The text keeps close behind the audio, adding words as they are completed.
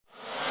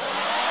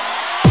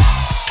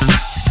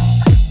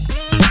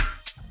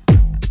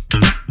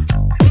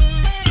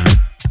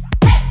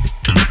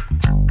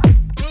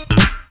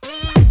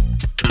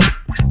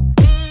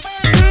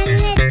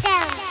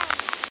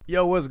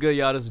what's good,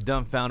 y'all? This is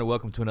Dumbfounded.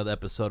 Welcome to another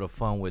episode of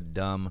Fun with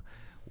Dumb.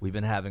 We've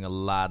been having a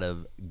lot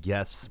of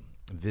guests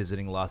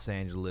visiting Los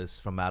Angeles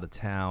from out of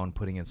town,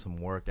 putting in some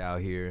work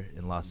out here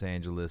in Los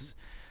Angeles.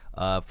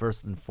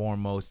 First and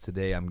foremost,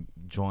 today I'm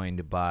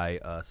joined by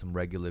some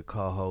regular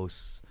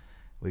co-hosts.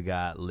 We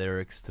got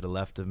Lyrics to the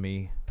left of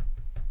me.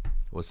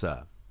 What's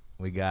up?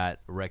 We got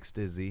Rex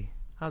Dizzy.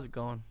 How's it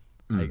going?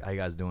 How you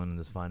guys doing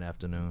this fine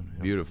afternoon?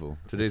 Beautiful.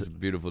 Today's a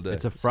beautiful day.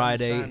 It's a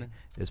Friday.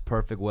 It's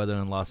perfect weather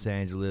in Los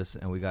Angeles,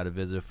 and we got a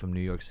visitor from New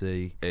York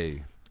City.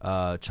 Hey.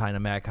 China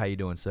Mac, how you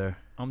doing, sir?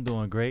 I'm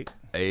doing great.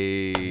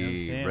 Hey,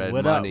 You know Red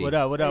what Money. What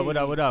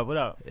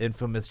up?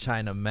 Infamous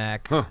China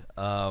Mac. Huh.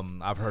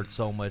 I've heard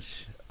so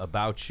much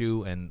about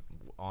you and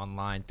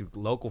online through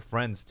local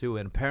friends too,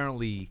 and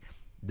apparently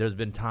there's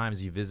been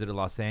times you visited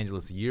Los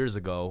Angeles years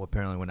ago,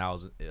 apparently when I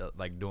was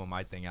like doing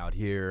my thing out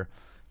here.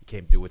 You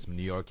came through with some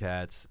New York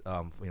cats.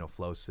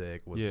 Flow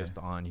Sick was just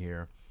on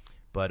here,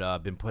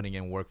 but been putting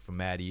in work for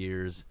mad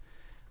years.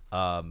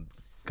 Gone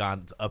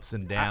ups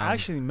and downs. I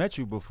actually met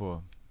you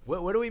before.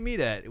 Where do we meet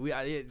at?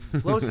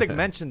 Flow Sick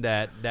mentioned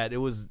that it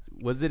was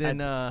it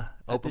in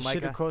open the mic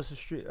shit across the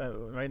street,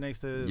 right next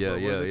to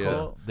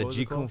Yeah. the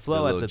G Kung The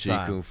Flow at little the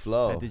time. G-Kun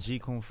Flow. At the G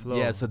Kung Flow.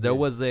 Yeah, so there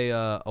was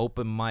a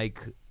open mic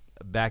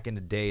back in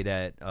the day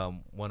that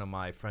one of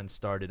my friends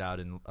started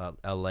out in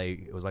L.A.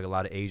 It was like a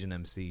lot of Asian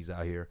MCs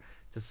out here.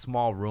 It's a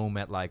small room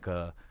at like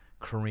a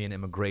Korean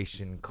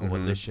Immigration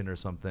Coalition or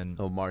something.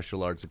 Oh,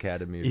 Martial Arts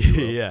Academy. If you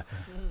will. Yeah,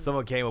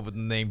 someone came up with the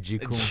name G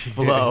Kung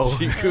Flow.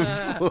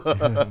 G-Kun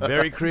Flow.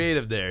 Very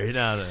creative there, you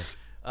know.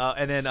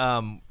 And then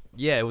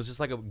it was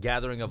just like a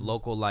gathering of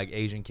local like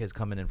Asian kids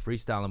coming and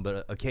freestyling,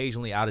 but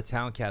occasionally out of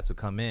town cats would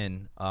come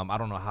in. I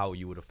don't know how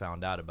you would have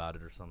found out about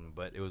it or something,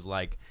 but it was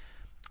like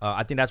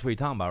I think that's what you're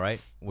talking about,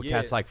 right? With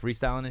cats like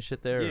freestyling and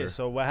shit there. Yeah. or?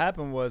 So what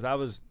happened was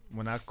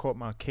when I caught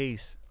my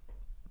case,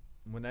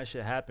 when that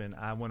shit happened,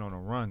 I went on a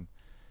run,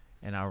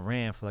 and I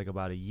ran for like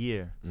about a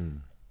year,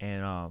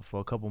 and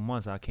for a couple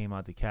months I came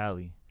out to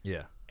Cali.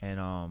 Yeah. And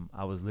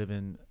I was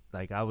living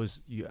like I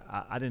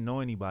didn't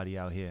know anybody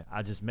out here.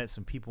 I just met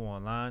some people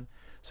online.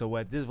 So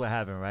this is what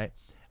happened, right?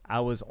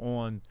 I was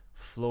on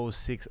Flow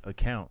 6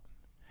 account,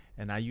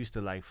 and I used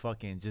to like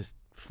fucking just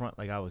front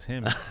like I was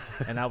him,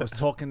 and I was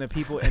talking to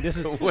people, and this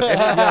is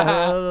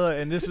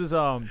and this was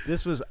I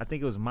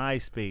think it was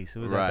MySpace. It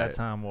was at that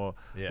time or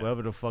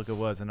wherever the fuck it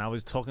was, and I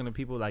was talking to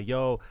people like,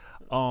 yo,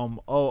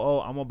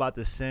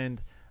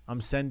 I'm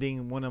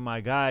sending one of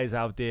my guys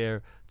out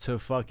there to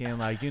fucking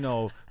like,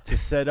 to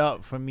set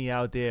up for me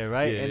out there,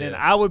 right? Yeah, and then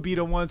I would be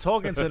the one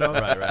talking to them,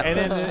 Right.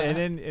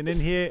 and then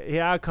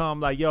here I come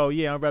like, yo,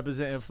 yeah, I'm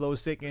representing Flow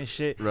Sick and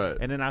shit, Right.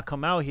 and then I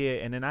come out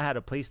here, and then I had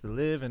a place to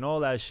live and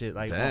all that shit,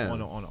 like on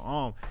the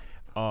arm.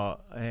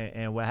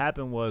 And what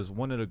happened was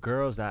one of the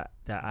girls that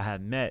I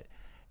had met,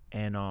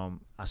 and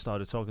I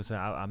started talking to her.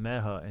 I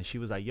met her, and she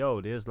was like,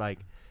 yo, there's like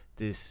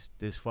this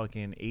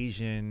fucking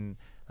Asian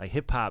like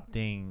hip hop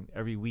thing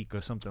every week or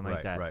something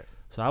like that. Right.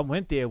 So I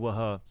went there with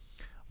her,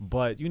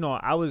 but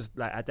I was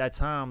like at that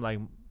time like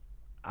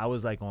I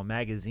was like on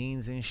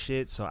magazines and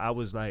shit. So I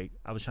was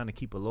trying to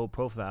keep a low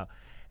profile,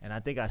 and I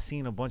think I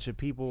seen a bunch of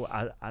people.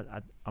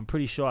 I'm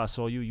pretty sure I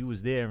saw you. You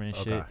was there and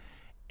shit,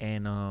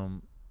 and I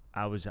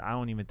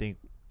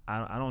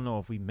don't know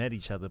if we met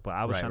each other, but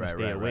I was trying to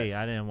stay away.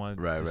 I didn't want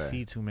to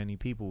see too many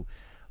people.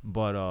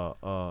 But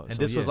and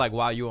this was like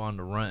while you were on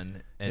the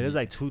run. And it was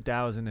like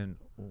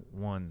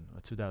 2001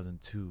 or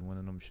 2002, one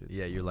of them shits.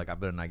 Yeah, you're like, I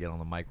better not get on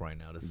the mic right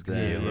now. This is Damn.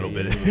 gonna be a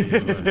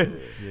little bit.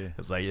 Yeah.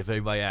 It's like if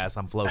anybody asks,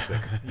 I'm Flow Sick.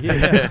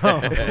 Yeah.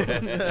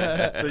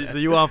 So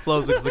you on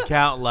Flow Sick's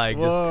account, like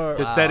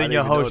just setting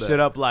your whole shit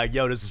up, like,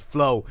 yo, this is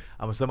Flow.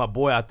 I'm gonna send my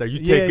boy out there. You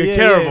take good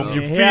care of him.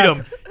 You feed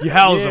him. You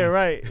house him. Yeah,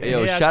 right. Hey,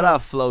 yo, shout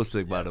out Flow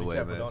Sick, by the way,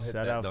 careful, man. don't hit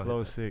Shout that, out don't Flow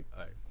hit that. Sick.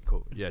 All right,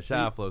 cool. Yeah, shout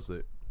out Flow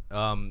Sick.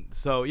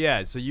 So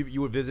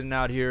you were visiting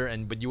out here,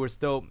 but you were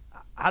still.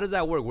 How does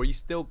that work? Were you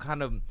still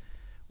kind of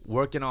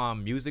working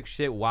on music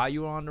shit while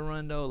you were on the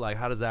run though? Like,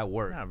 how does that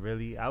work? Not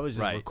really. I was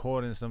just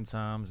recording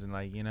sometimes, and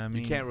like, you know what I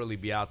mean. You can't really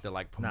be out there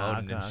like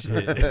promoting and I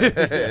shit.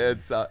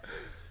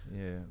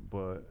 Yeah,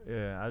 but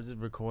I was just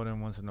recording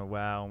once in a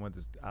while.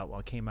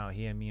 I came out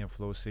here. Me and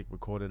Flow Sick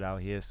recorded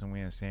out here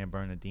somewhere in San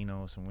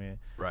Bernardino somewhere.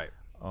 Right.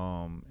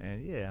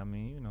 And yeah, I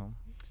mean,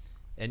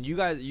 And you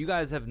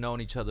guys have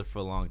known each other for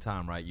a long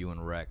time, right? You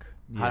and Rec.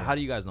 Yeah. How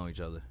do you guys know each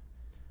other?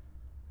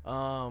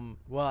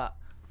 Well,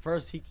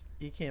 first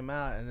he came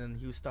out, and then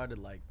he started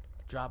like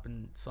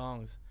dropping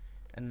songs,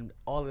 and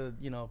all the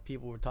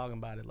people were talking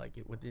about it like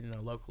within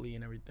locally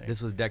and everything.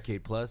 This was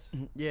Decade Plus.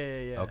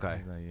 Yeah.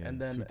 Okay. Like,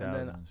 And then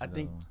I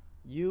think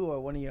you or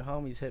one of your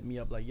homies hit me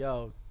up like,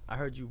 yo, I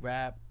heard you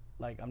rap.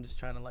 Like, I'm just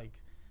trying to like,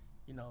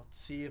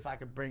 see if I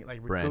could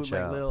recruit Branch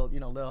like out. little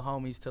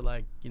homies to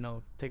like,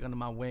 take under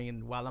my wing,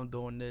 and while I'm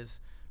doing this,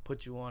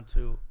 put you on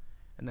too.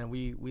 And then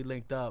we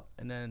linked up,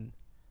 and then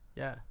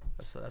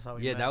that's how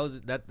we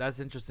met. That's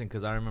interesting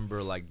because I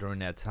remember like during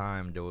that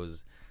time there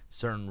was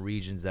certain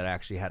regions that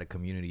actually had a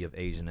community of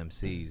Asian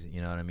MCs.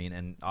 You know what I mean?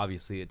 And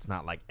obviously, it's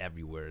not like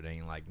everywhere. It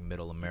ain't like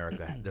Middle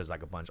America. There's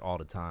like a bunch all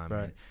the time.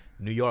 Right. And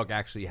New York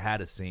actually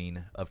had a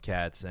scene of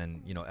cats,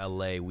 and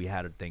LA, we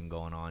had a thing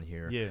going on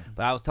here. Yeah.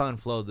 But I was telling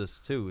Flo this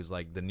too. Is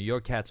like the New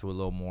York cats were a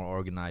little more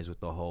organized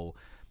with the whole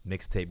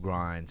mixtape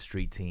grind,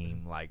 street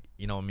team. Like,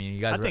 you know what I mean?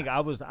 You guys. I think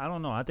I was. I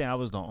don't know. I think I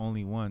was the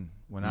only one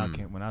when I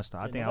came. When I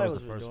started, I think I was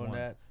the first one.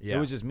 That. Yeah. It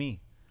was just me,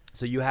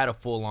 So you had a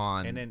full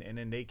on. and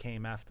then they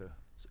came after.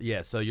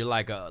 Yeah, so you're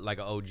like a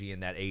OG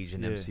in that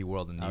Asian Yeah, MC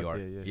world in New out York.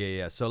 there,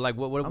 Yeah. So like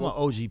what I'm an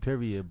OG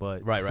period,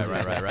 but right.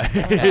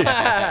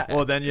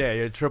 Well then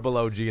you're triple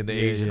OG in the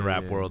Yeah, Asian yeah,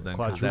 rap yeah. world then.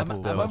 'Cause Quadruple. that's I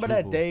still, remember that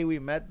Triple. day we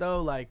met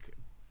though, like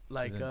It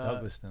was in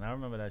Douglaston. I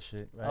remember that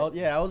shit. Right? oh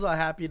yeah, I was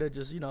happy to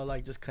just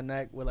just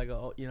connect with like a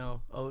older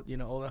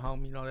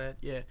homie,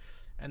 that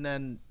and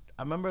then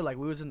I remember like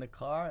we was in the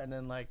car and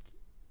then like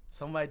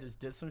somebody just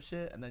did some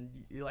shit and then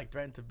you like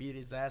threatened to beat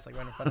his ass like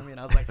right in front of me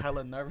and I was like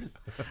hella nervous.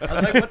 I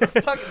was like, what the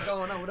fuck is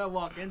going on? What did I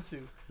walk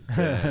into?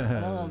 I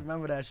don't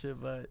remember that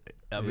shit, but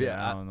I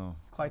don't know.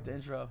 it's quite the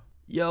intro.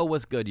 Yo,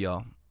 what's good,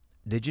 y'all?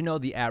 Did you know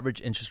the average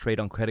interest rate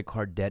on credit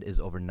card debt is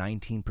over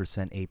 19%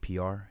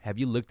 APR? Have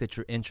you looked at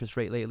your interest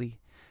rate lately?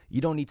 You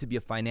don't need to be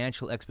a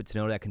financial expert to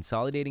know that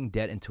consolidating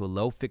debt into a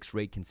low fixed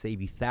rate can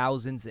save you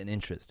thousands in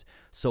interest.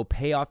 So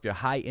pay off your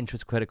high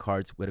interest credit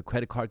cards with a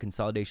credit card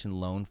consolidation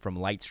loan from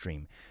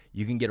Lightstream.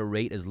 You can get a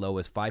rate as low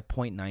as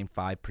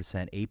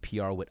 5.95%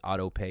 APR with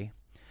AutoPay,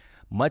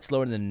 much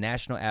lower than the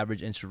national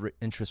average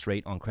interest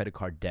rate on credit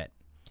card debt.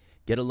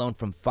 Get a loan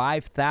from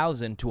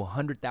 $5,000 to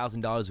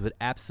 $100,000 with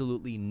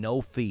absolutely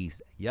no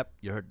fees. Yep,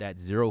 you heard that,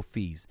 0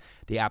 fees.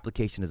 The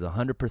application is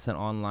 100%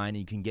 online, and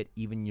you can get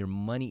even your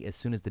money as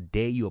soon as the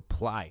day you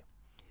apply.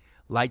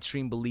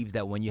 Lightstream believes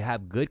that when you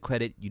have good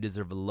credit, you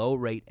deserve a low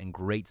rate and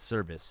great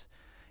service.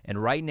 And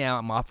right now,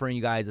 I'm offering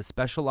you guys a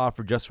special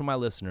offer just for my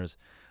listeners.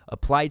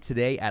 Apply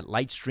today at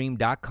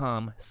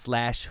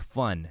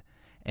lightstream.com/fun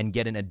and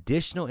get an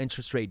additional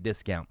interest rate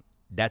discount.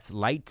 That's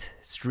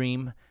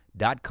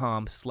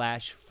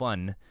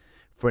lightstream.com/fun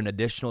for an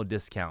additional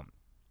discount.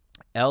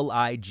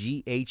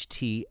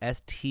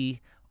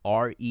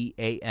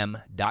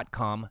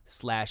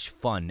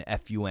 lightstream.com/fun,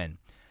 F-U-N.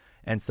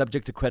 And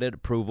subject to credit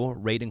approval,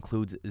 rate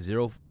includes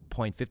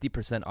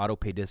 0.50%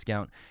 autopay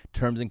discount.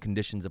 Terms and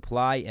conditions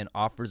apply, and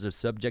offers are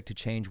subject to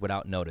change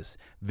without notice.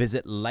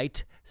 Visit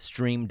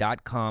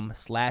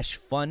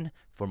lightstream.com/fun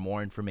for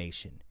more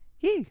information.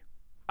 Yee.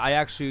 I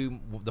actually,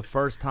 the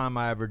first time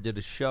I ever did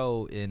a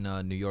show in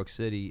New York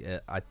City,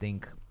 I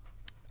think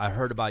I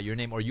heard about your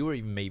name, or you were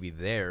even maybe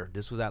there.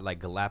 This was at like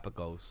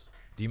Galapagos.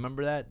 Do you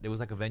remember that? There was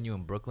like a venue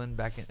in Brooklyn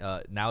back in.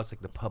 Now it's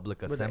like the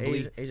Public With the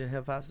Assembly. Asian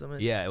hip hop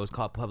summit. Yeah, it was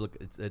called Public.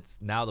 It's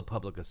now the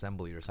Public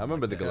Assembly or something. I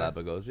remember like the that.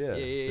 Galapagos, yeah,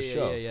 Yeah, for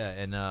sure. yeah.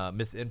 And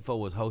Miss Info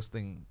was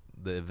hosting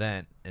the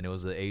event, and it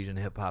was an Asian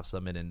hip hop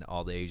summit, and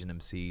all the Asian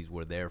MCs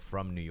were there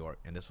from New York,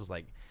 and this was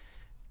like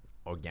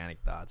Organic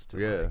Thoughts too.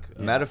 Yeah. Like,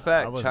 Matter of I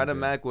fact, wasn't China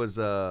there. Mac was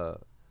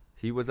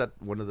he was at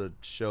one of the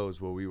shows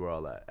where we were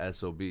all at,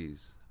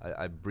 SOBs.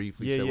 I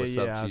briefly said what's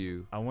up to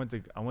you. I went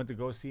to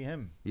go see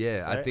him.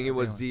 Yeah, I Right? think it I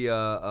was think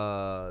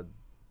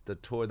the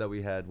tour that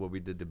we had where we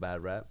did the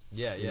bad rap.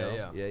 Yeah, you yeah,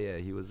 know? yeah. Yeah.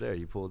 He was there.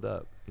 He pulled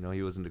up. You know,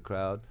 he was in the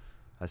crowd.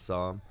 I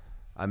saw him.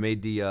 I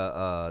made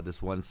the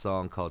this one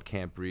song called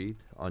 "Can't Breathe"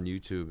 on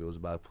YouTube. It was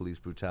about police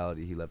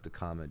brutality. He left a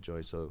comment,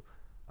 Joy. So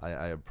I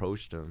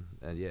approached him,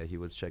 and yeah, he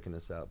was checking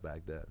us out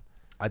back then.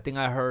 I think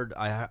I heard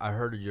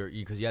your,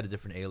 because you had a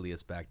different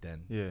alias back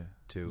then Yeah,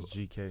 too,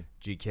 GK.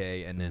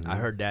 GK, and then Mhm. I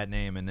heard that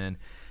name, and then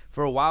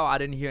for a while I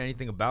didn't hear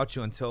anything about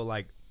you until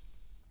like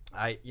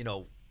I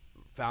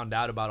found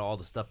out about all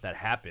the stuff that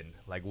happened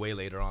like way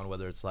later on,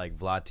 whether it's like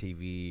Vlad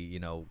TV,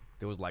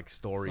 there was like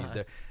stories Vlad.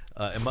 there.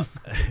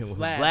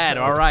 Vlad,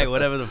 all right,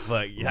 whatever the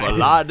fuck. Yeah.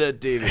 Balada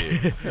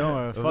TV.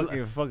 No, fuck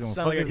Sound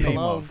fuck like his a name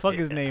cologne. off. Fuck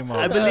his name off.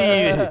 I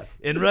believe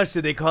in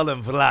Russia they call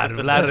him Vlad.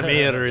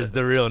 Vladimir is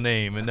the real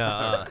name, and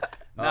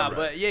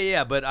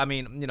but but I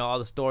mean, all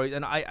the stories,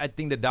 and I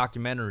think the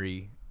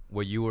documentary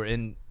where you were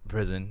in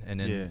prison and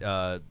then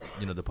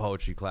the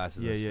poetry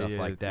classes and stuff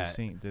like that.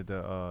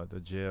 The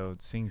jail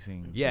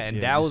Sing. Yeah, and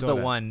we that was saw the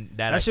that. one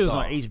that I That shit was saw.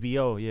 on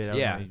HBO. Yeah, that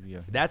Yeah, was on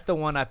HBO. that's the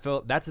one I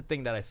felt. That's the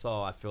thing that I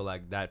saw. I feel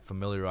like that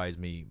familiarized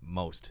me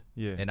most.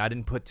 Yeah. And I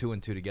didn't put two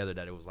and two together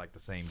that it was like the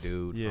same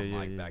dude Yeah, from yeah,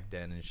 like yeah. back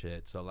then and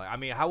shit. So like, I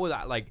mean, how was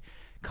I like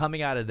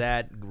coming out of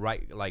that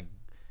like,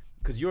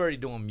 because you're already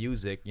doing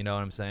music, you know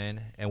what I'm saying?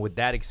 And with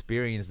that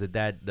experience, did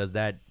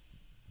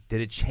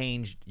it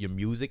change your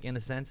music in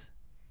a sense?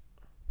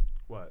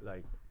 What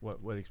like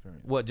what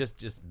experience? Well,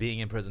 just being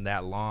in prison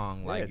that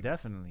long, like yeah,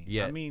 definitely.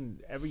 yeah. I mean,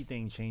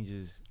 everything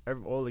changes.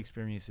 All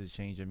experiences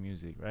change your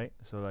music, right?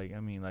 So like, I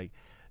mean, like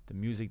the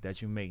music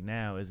that you make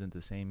now isn't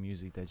the same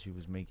music that you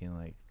was making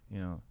like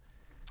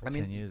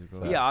 10 years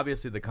ago. Yeah,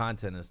 obviously the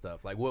content and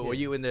stuff. Like, what were Yeah.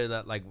 you in there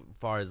that like,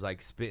 far as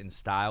like spitting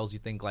styles? You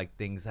think like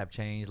things have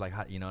changed? Like,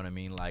 how, you know what I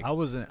mean? Like, I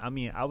wasn't. I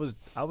mean, I would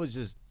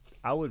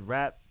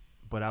rap,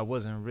 but I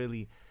wasn't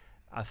really.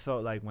 I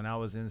felt like when I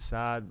was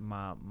inside,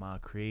 my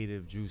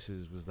creative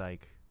juices was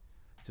like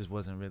just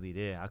wasn't really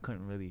there. I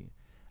couldn't really.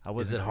 I Is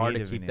wasn't. it hard to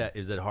creative keep in that?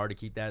 Is it hard to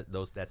keep that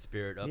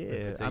spirit up? in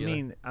Yeah,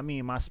 particular? I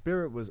mean, my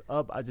spirit was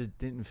up. I just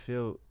didn't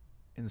feel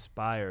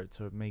inspired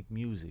to make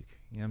music.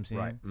 You know what I'm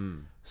saying? Right.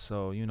 Mm.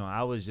 So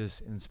I was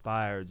just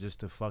inspired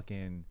just to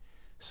fucking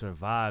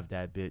survive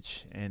that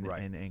bitch and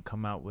Right. and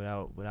come out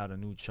without a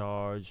new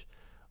charge,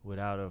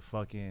 without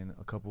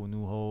a couple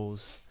new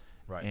holes,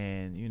 Right.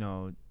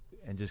 and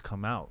and just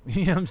come out.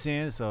 You know what I'm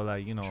saying? So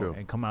like True.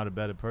 and come out a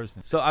better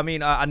person. So I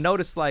mean, I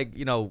noticed like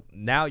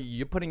now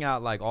you're putting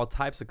out like all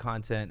types of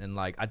content, and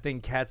like I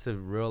think cats have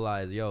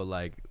realized,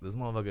 like this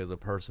motherfucker is a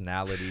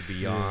personality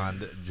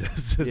beyond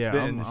just Yeah,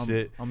 spitting I'm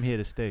shit. I'm here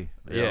to stay.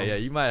 Yeah,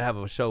 you might have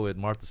a show with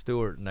Martha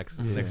Stewart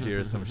next year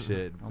or some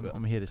shit.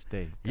 I'm here to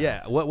stay. Yeah,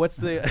 guys. what's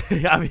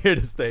the? I'm here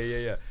to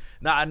stay. Yeah.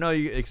 Now I know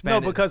you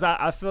expanded. No, because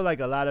I feel like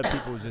a lot of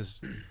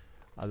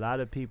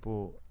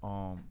people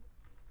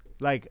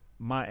like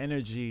my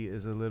energy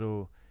is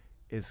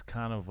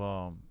kind of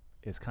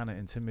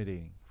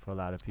intimidating for a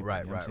lot of people. Right,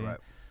 you know what I'm saying? right.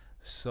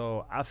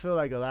 So I feel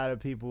like a lot of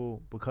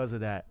people, because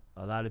of that,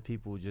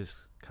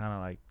 just kind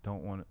of like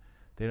don't want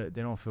to,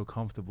 they don't feel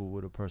comfortable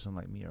with a person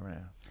like me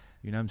around.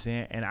 You know what I'm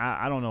saying? And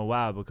I don't know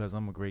why, because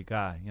I'm a great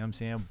guy. You know what I'm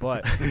saying?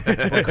 But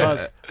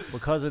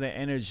because of the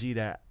energy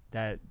that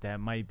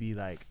might be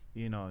like,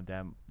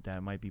 that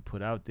might be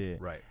put out there.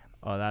 Right.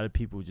 A lot of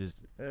people just,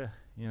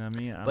 you know what I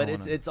mean? But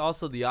it's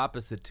also the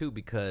opposite too,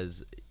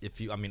 because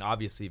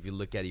obviously if you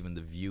look at even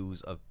the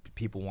views of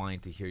people wanting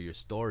to hear your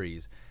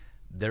stories,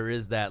 there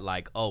is that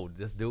like, oh,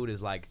 this dude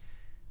is like,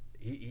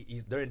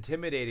 they're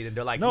intimidated and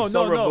they're like, he's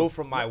so removed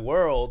from my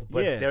world.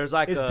 But yeah, there's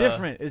like it's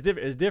different.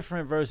 It's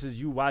different versus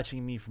you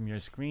watching me from your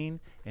screen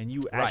and you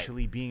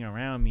actually being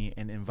around me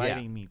and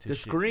inviting me to the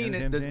shit. screen. You know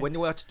what I'm saying? When you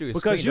watch through your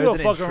because screen, you will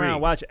there's an fuck around,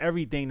 intrigue. watch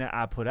everything that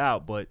I put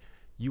out, but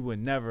you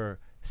would never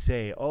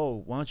say,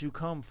 "Oh, why don't you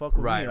come fuck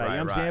with me?" Like, you know what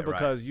I'm saying?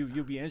 Because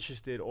you'll be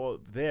interested all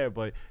there,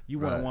 but you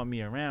wouldn't want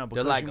me around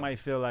because like, you might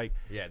feel like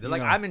they're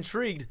like, I'm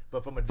intrigued,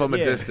 but from a distance. From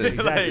a distance.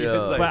 Exactly. Yeah.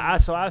 It's like-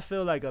 But I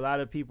feel like a lot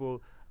of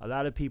people,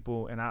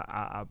 and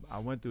I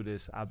went through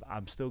this.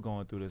 I'm still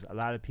going through this. A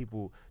lot of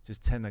people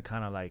just tend to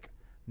kind of like,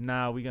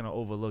 nah, we're gonna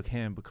overlook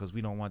him because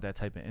we don't want that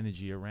type of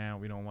energy around.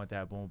 We don't want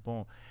that boom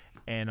boom.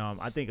 And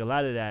I think a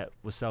lot of that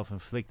was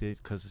self-inflicted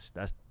because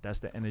that's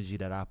the energy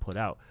that I put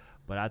out.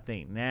 But I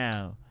think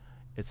now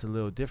it's a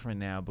little different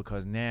now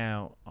because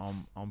now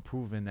I'm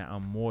proving that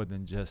I'm more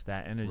than just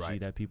that energy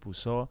that people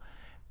saw.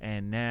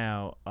 And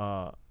now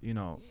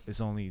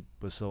it's only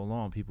but so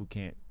long people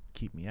can't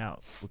keep me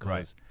out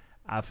because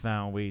I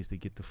found ways to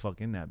get the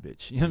fuck in that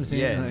bitch. You know what I'm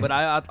saying? Yeah, Like, but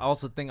I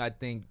also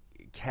think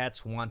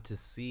cats want to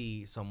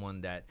see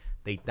someone that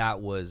they thought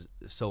was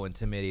so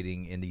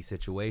intimidating in these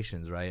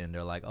situations, right? And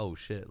they're like, oh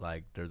shit,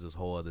 like there's this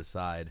whole other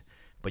side,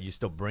 but you're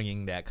still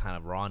bringing that kind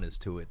of rawness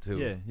to it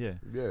too. Yeah.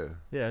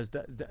 It's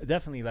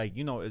definitely like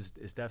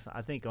it's definitely.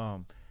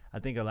 I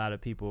think a lot of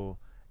people,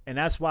 and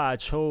that's why I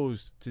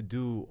chose to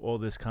do all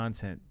this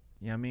content.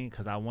 You know what I mean?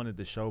 Because I wanted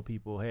to show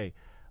people, hey,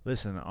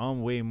 listen,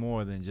 I'm way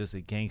more than just a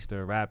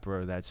gangster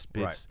rapper that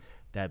spits,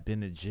 that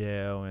been to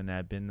jail and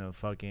that been to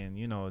fucking,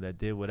 that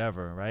did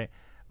whatever, right?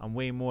 I'm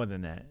way more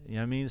than that. You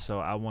know what I mean? So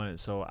I wanted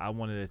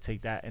to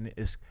take that, and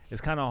it's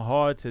kind of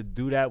hard to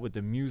do that with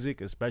the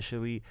music,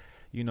 especially,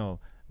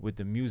 with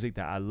the music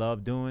that I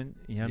love doing.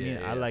 You know what I mean?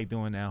 I like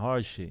doing that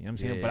hard shit. You know what I'm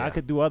saying? But I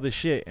could do other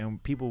shit,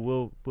 and people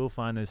will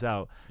find this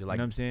out. You know what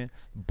I'm saying?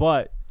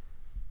 But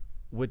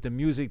with the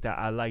music that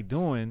I like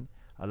doing,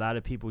 a lot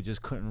of people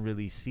just couldn't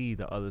really see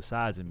the other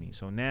sides of me.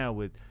 So now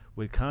with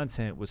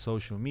content, with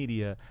social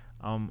media,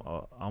 I'm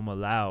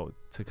allowed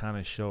to kind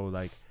of show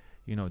like,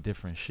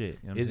 different shit.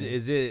 You know what I'm saying?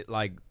 Is it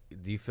like?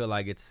 Do you feel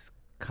like it's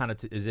kind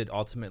of? Is it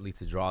ultimately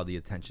to draw the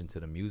attention to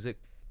the music,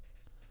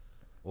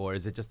 or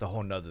is it just a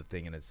whole nother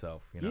thing in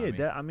itself? You know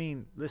what I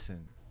mean?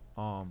 Listen,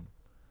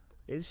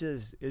 it's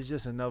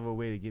just another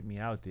way to get me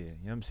out there. You know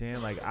what I'm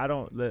saying? Like I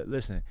don't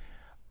listen.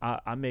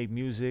 I make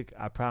music.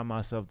 I pride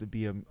myself to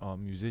be a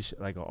musician,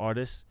 like an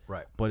artist.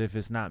 Right. But if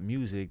it's not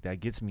music that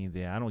gets me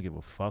there, I don't give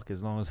a fuck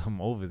as long as I'm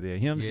over there.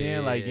 You know what I'm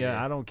saying? Like,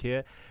 I don't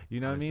care. You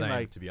know what I mean?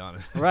 Like, to be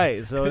honest.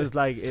 Right. So it's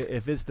like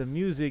if it's the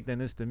music, then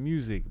it's the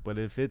music. But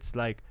if it's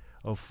like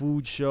a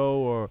food show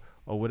or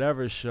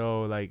whatever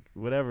show, like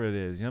whatever it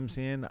is, you know what I'm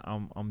saying?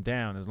 I'm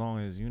down as long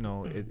as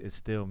it's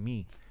still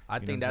me. I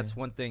think that's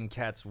one thing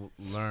cats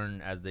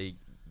learn as they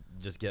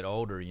just get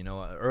older.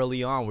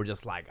 Early on we're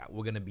just like,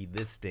 we're gonna be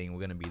this thing,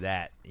 we're gonna be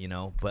that,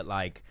 but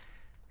like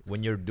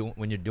when you're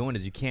doing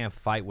this, you can't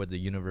fight where the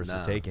universe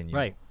is taking you,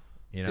 right?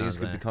 Things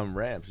could become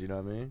raps, you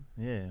know what I mean?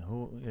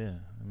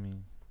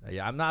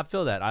 I mean, I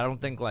feel that. I don't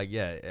think like,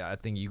 I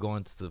think you go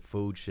into the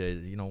food shit,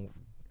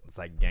 it's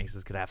like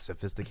gangsters could have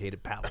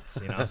sophisticated palates,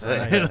 you know what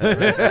I'm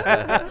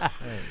saying?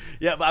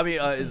 Yeah, but I mean,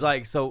 it's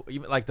like, so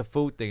even like the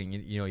food thing,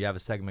 you have a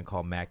segment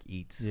called Mac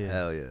Eats. Yeah.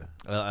 Hell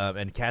yeah.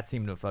 And cats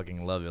seem to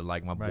fucking love it.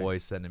 Like my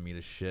boy's sending me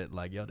the shit,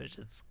 like, yo, this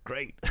shit's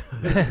great.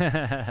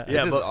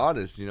 It's just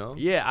honest,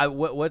 Yeah,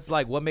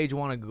 what made you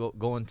want to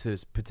go into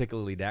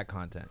particularly that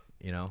content,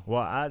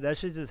 Well, that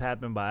shit just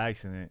happened by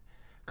accident,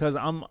 cause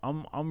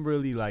I'm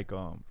really like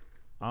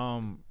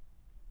I'm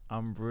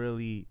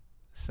really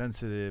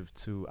sensitive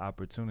to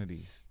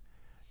opportunities.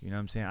 You know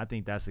what I'm saying? I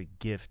think that's a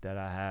gift that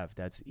I have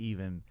that's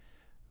even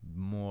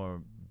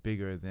more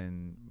bigger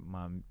than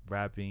my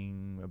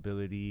rapping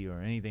ability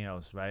or anything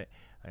else, right?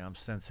 Like, I'm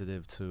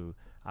sensitive to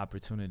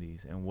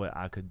opportunities and what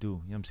I could do. You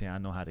know what I'm saying? I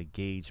know how to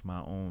gauge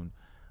my own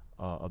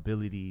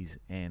abilities,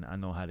 and I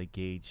know how to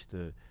gauge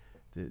the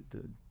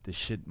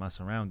shit, my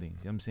surroundings.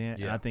 You know what I'm saying?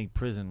 Yeah. And I think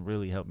prison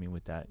really helped me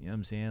with that. You know what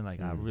I'm saying?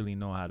 Like, I really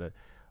know how to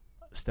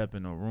step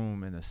in a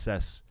room and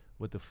assess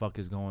what the fuck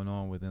is going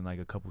on within like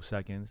a couple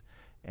seconds.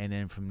 And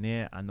then from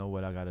there, I know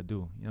what I got to do. You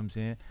know what I'm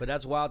saying? But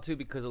that's wild too,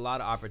 because a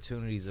lot of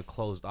opportunities are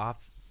closed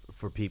off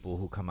for people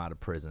who come out of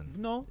prison.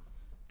 No,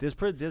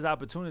 there's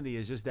opportunity.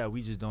 It's just that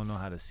we just don't know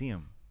how to see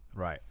them.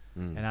 Right.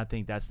 And I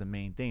think that's the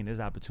main thing. There's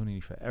opportunity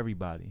for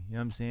everybody. You know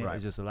what I'm saying? Right.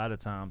 It's just a lot of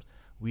times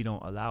we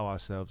don't allow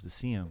ourselves to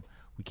see them.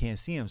 We can't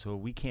see them, so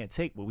we can't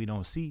take what we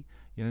don't see.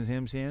 You know what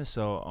I'm saying?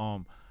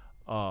 So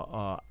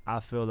I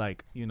feel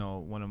like, you know,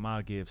 one of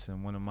my gifts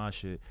and one of my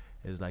shit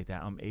is like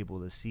that I'm able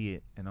to see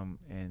it,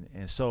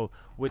 and so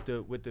with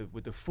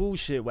the food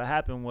shit, what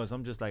happened was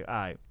I'm just like, all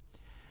right.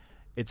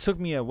 It took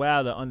me a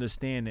while to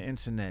understand the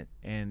internet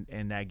and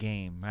that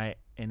game, right?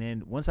 And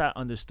then once I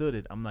understood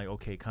it, I'm like,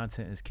 okay,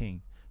 content is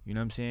king. You know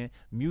what I'm saying?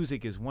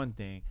 Music is one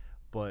thing,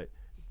 but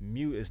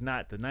it's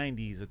not the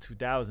 90s or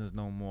 2000s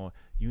no more.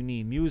 You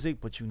need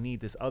music, but you need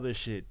this other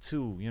shit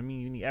too. You know what I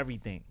mean? You need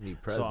everything. You need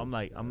So presence.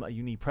 I'm like,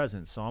 you need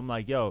presence. So I'm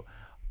like, yo,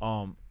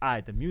 all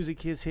right, the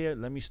music is here.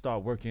 Let me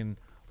start working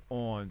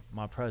on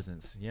my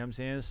presence. You know what I'm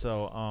saying?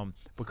 So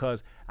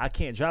because I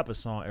can't drop a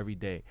song every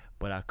day,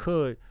 but I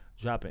could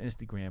drop an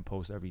Instagram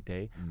post every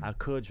day. I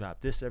could drop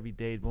this every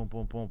day, boom,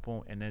 boom, boom,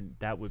 boom, and then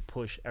that would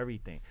push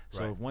everything.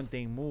 So Right. if one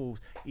thing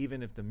moves,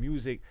 even if the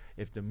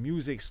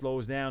music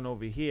slows down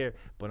over here,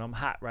 but I'm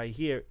hot right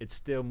here, it's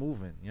still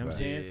moving. You know what I'm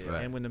saying? Yeah,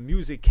 right. And when the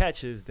music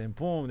catches, then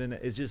boom, then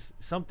it's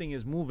just something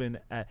is moving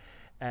at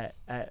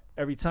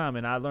every time.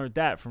 And I learned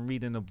that from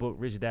reading the book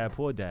Rich Dad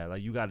Poor Dad.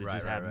 Like, you got to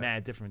just have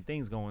mad different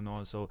things going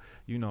on. So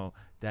you know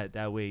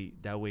that way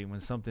when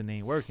something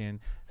ain't working,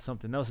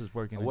 something else is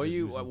working. Were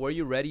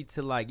you ready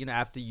to, like, you know,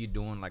 after you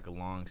doing like a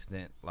long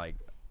stint like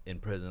in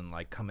prison,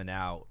 like coming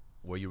out,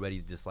 were you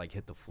ready to just like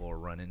hit the floor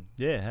running?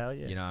 Yeah, hell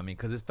yeah. You know what I mean?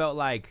 Because it felt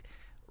like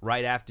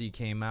right after you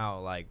came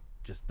out, like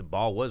just the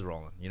ball was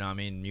rolling. You know what I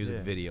mean?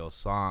 Music Yeah. videos,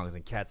 songs,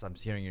 and cats. I'm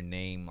hearing your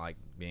name like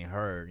being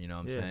heard. You know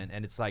what I'm Yeah. saying?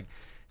 And it's like,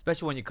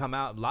 especially when you come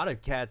out, a lot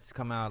of cats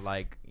come out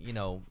like, you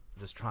know,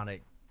 just trying to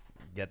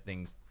get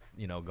things,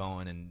 you know,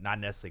 going and not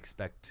necessarily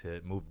expect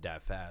to move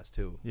that fast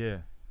too. Yeah.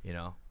 You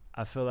know?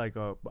 I feel like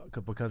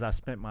because I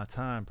spent my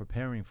time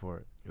preparing for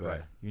it.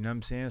 Right. You know what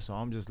I'm saying? So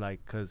I'm just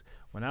like, because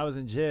when I was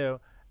in jail,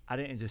 I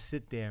didn't just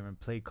sit there and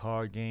play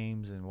card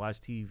games and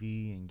watch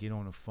TV and get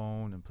on the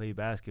phone and play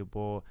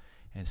basketball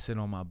and sit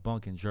on my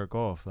bunk and jerk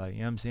off. Like,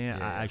 you know what I'm saying?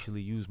 Yeah. I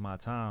actually used my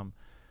time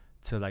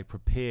to like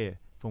prepare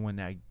for when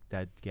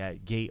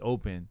that gate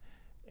opened.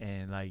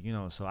 And like, you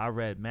know, so I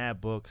read mad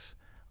books.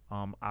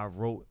 I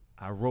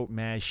wrote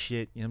mad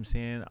shit, you know what I'm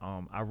saying?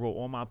 I wrote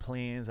all my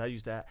plans.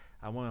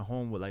 I went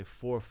home with like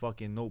 4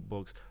 fucking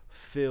notebooks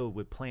filled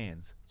with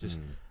plans. Just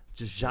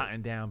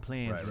jotting down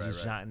plans, and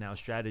just jotting out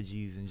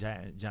strategies and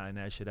jotting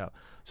that shit out.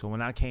 So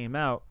when I came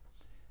out,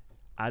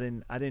 I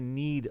didn't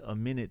need a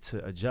minute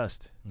to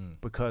adjust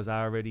because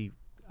I already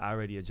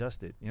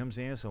adjusted. You know what I'm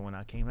saying? So when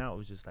I came out, it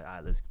was just like, all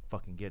right, let's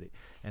fucking get it.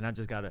 And I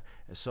just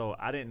so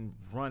I didn't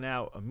run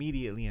out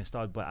immediately and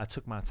start, but I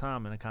took my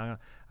time and I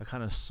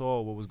kind of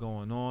saw what was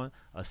going on,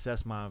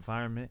 assessed my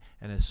environment,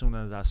 and as soon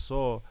as I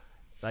saw,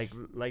 like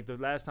the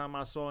last time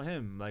I saw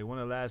him, like one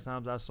of the last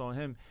times I saw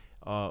him,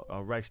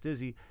 Rex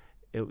Dizzy,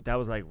 that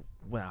was like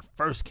when I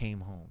first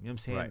came home. You know what I'm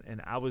saying? Right.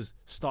 And I was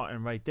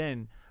starting right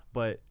then.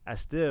 But I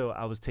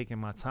was taking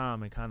my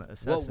time and kind of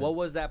assessing. What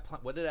was that?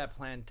 What did that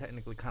plan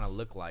technically kind of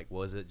look like?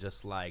 Was it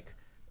just like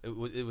it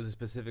was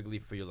specifically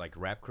for your like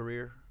rap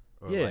career?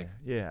 Or yeah, like,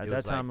 yeah. At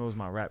that time, it was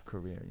my rap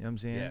career. You know what I'm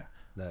saying?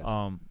 Yeah.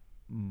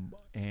 Nice.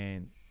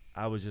 And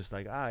I was just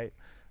like, all right,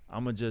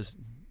 I'm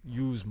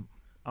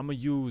gonna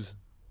use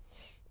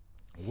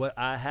what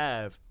I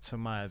have to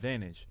my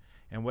advantage.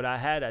 And what I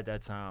had at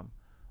that time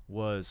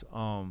was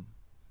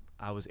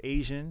I was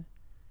Asian.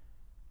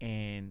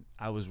 And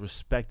I was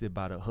respected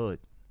by the hood.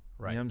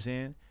 Right. You know what I'm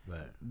saying?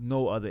 Right.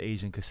 No other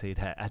Asian could say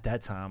that at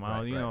that time.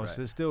 Right. So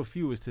there's still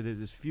few to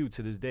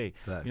this day.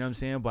 Facts. You know what I'm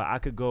saying? But I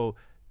could go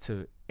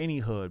to any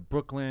hood,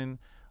 Brooklyn,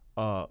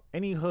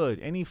 any hood,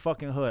 any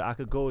fucking hood. I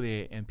could go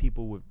there and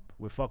people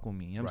would fuck with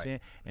me. You know what I'm saying?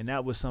 And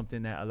that was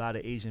something that a lot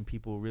of Asian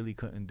people really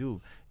couldn't do.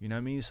 You know what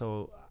I mean?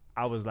 So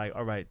I was like,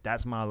 all right,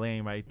 that's my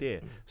lane right there.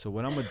 So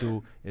what I'm gonna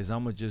do is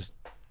I'm gonna just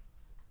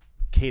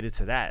cater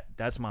to that.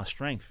 That's my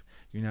strength.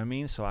 You know what I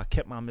mean? So I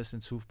kept my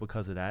missing tooth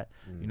because of that.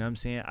 You know what I'm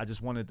saying? I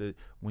just wanted to,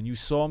 when you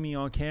saw me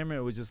on camera,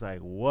 it was just like,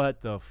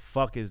 what the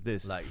fuck is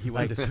this? Like he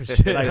went to some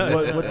shit. Like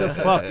what the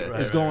fuck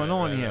is going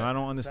on here? right. I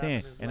don't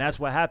understand. His And life. that's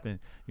what happened.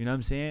 You know what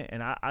I'm saying?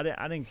 And I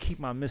didn't keep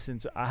my missing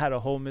I had a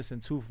whole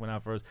missing tooth when I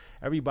first.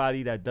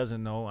 Everybody that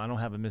doesn't know, I don't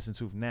have a missing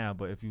tooth now,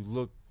 but if you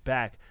look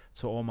back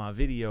to all my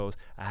videos,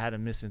 I had a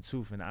missing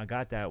tooth, and I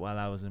got that while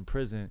I was in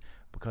prison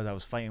because I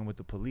was fighting with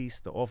the police,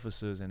 the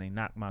officers, and they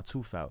knocked my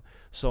tooth out.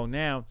 So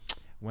now,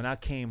 when I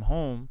came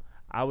home,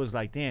 I was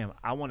like, damn,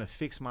 I want to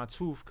fix my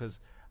tooth,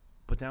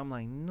 but then I'm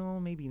like, no,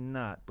 maybe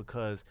not,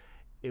 because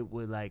it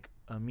would like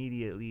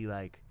immediately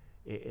like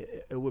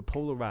it would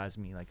polarize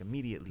me like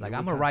immediately. Like, It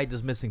I'm would gonna write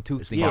this missing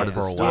tooth thing part out of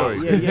the for a story.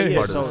 while. Yeah.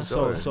 Part of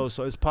the story.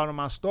 So it's part of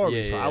my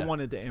story. Yeah, so I yeah.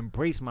 wanted to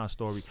embrace my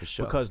story For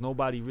sure. because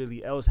nobody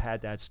really else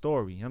had that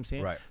story. You know what I'm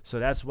saying? Right. So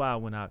that's why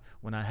when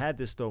I had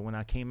this story, when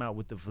I came out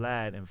with the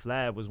Vlad, and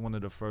Vlad was one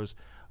of the first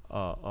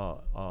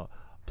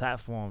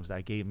platforms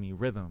that gave me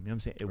rhythm. You know what I'm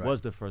saying? It Right.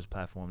 was the first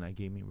platform that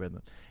gave me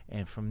rhythm.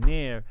 And from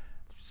there,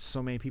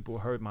 so many people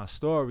heard my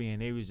story,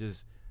 and they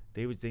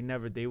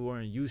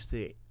weren't used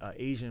to an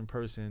Asian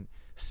person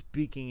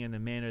speaking in the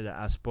manner that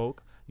I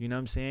spoke. You know what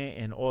I'm saying?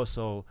 And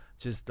also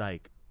just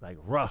like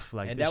rough,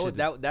 like. And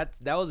this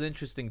that was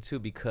interesting too,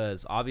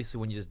 because obviously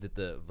when you just did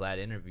the Vlad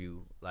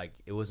interview, like,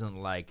 it wasn't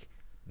like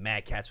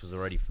Mad Cats was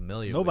already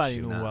familiar. Nobody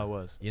with you. knew who I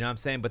was. You know what I'm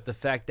saying? But the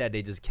fact that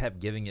they just kept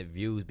giving it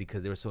views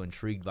because they were so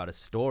intrigued by the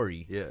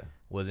story Yeah.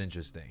 was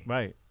interesting.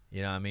 Right.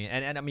 You know what I mean?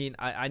 And I mean,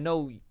 I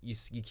know you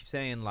keep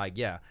saying, like,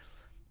 yeah,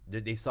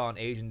 they saw an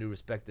Asian dude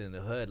respected in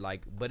the hood,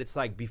 like, but it's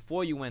like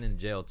before you went in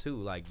jail too,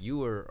 like, you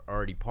were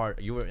already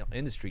you were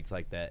in the streets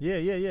like that.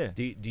 Yeah.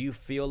 Do you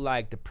feel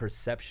like the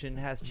perception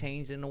has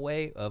changed in a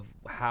way of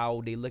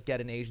how they look at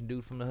an Asian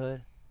dude from the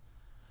hood?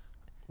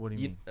 What do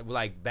you mean?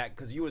 Like,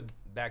 because you were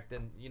back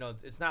then, you know,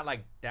 it's not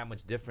like that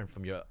much different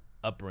from your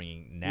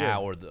upbringing Yeah.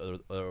 now,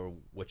 or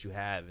what you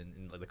have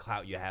and the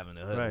clout you have in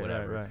the hood, or Right,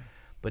 whatever. right.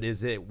 But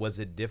was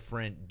it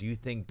different? Do you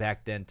think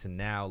back then to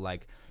now,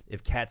 like,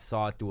 if cats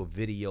saw it through a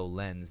video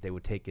lens, they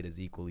would take it as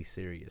equally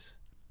serious,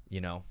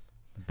 you know?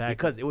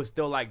 Because it was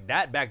still like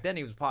that back then.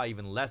 It was probably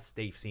even less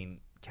they've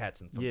seen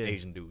cats from Yeah.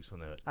 Asian dudes from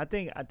the hood. I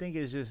think I think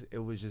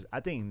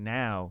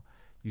now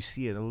you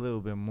see it a little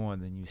bit more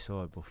than you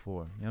saw it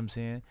before. You know what I'm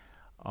saying?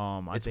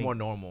 I It's think more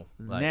normal.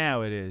 Like,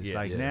 now it is. Yeah.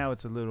 Like Yeah. now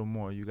it's a little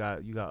more. You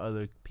got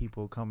other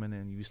people coming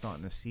in, you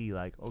starting to see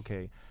like,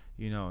 okay,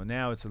 you know,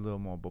 now it's a little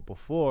more. But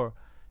before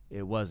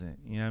it wasn't.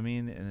 You know what I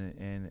mean?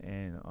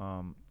 And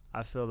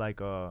I feel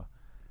like I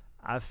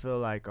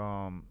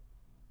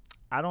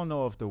don't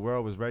know if the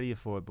world was ready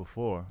for it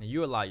before. and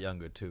you're a lot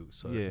younger too,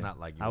 so Yeah. it's not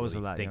like you I was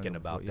really a lot thinking younger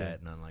about before, yeah.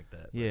 that, nothing like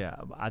that. Yeah,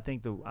 I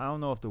think I don't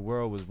know if the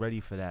world was ready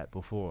for that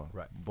before.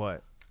 Right.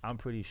 But I'm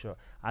pretty sure.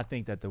 I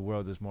think that the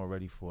world is more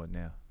ready for it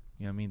now.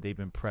 You know what I mean? They've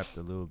been prepped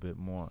a little bit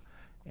more,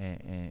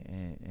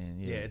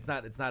 and Yeah, it's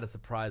not a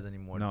surprise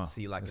anymore No, to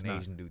see like it's an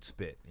not. Asian dude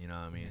spit. You know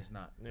what I mean? it's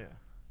not. Yeah.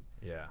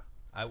 Yeah.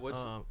 I was.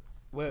 Well,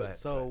 Go ahead,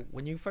 go so ahead.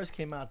 when you first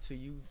came out too,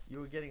 you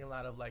were getting a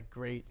lot of like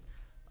great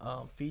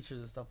features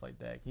and stuff like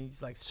that. Can you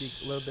just like speak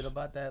a little bit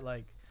about that?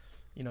 Like,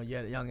 you know, you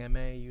had Young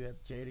M.A., you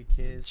had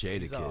Jadakiss. Jadakiss,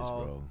 These are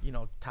all, bro. You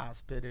know, top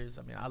spitters.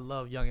 I mean, I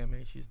love Young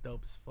M.A. She's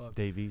dope as fuck.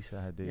 Dave East,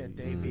 I had Dave Yeah, East.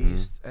 Dave Mhm.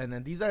 East. And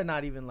then these are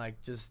not even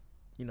like just,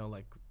 you know,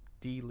 like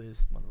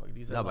D-list motherfuckers.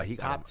 These are No, like but he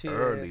top got tier. him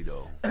early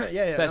though.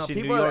 yeah, especially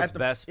no, New people York's at the-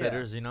 best yeah.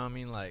 spitters. You know what I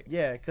mean? Like,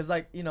 Yeah, because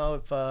like, you know,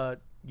 if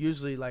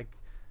usually like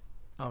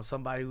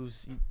somebody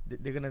who's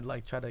they're gonna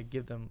like try to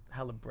give them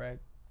hella bread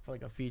for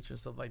like a feature and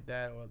stuff like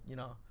that, or you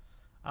know,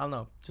 I don't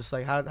know, just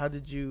like how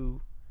did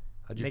you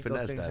How'd you make those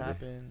finesse things that?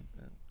 happen?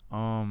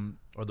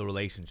 or the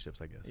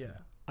relationships, I guess. Yeah,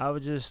 I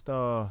would just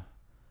I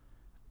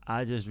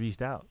just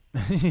reached out.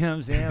 You know what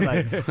I'm saying?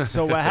 Like,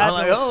 so what I'm happened?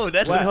 like, oh,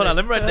 that's hold on,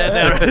 let me write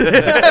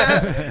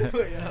that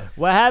down.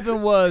 What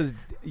happened was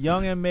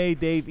Young M.A.,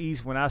 Dave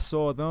East. When I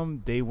saw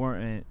them, they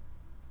weren't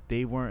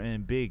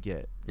big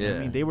yet. You know what I Yeah.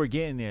 mean, they were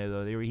getting there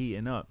though. They were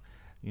heating up.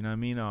 You know what I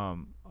mean?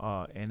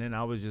 And then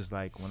I was just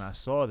like, when I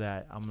saw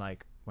that, I'm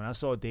like, when I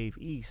saw Dave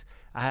East,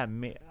 I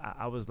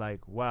was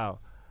like, wow,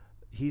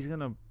 he's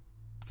gonna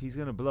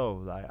blow.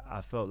 Like,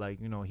 I felt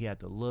like, you know, he had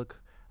the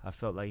look. I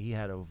felt like he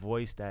had a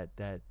voice that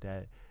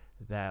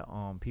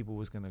people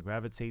was gonna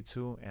gravitate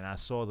to, and I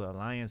saw the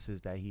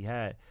alliances that he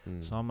had.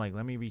 So I'm like,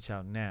 let me reach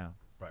out now.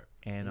 Right.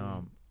 And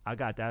I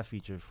got that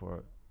feature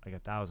for like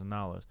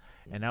 $1,000,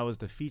 and that was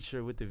the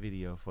feature with the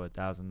video for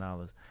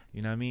 $1,000.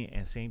 You know what I mean?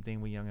 And same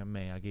thing with Young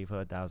M.A. I gave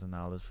her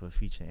 $1,000 for a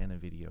feature and a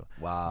video.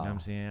 Wow. You know what I'm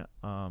saying?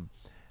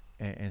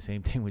 And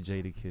same thing with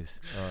Jadakiss.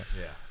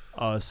 Yeah.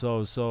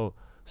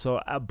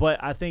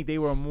 But I think they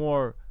were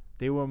more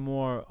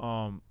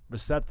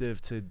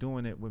receptive to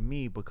doing it with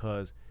me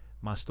because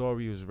my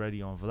story was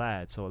already on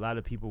Vlad. So a lot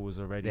of people was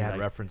already They had like,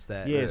 referenced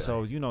that. yeah, right.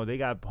 so you know they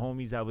got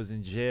homies that was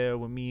in jail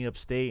with me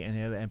upstate,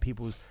 and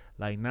people's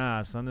like,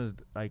 nah, son is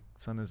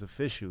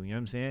official. You know what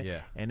I'm saying?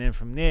 Yeah. And then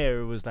from there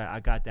it was like I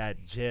got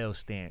that jail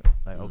stamp.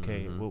 Like,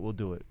 okay, we'll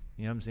do it.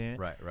 You know what I'm saying?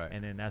 Right.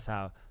 And then that's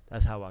how I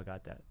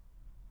got that.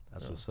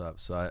 That's what's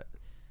up.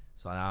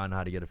 So now I know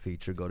how to get a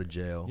feature. Go to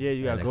jail. Yeah,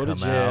 you and gotta then go to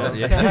come out.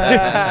 jail.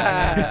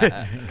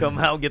 Yeah. Come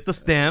out, get the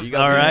stamp. You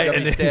gotta, all right. You gotta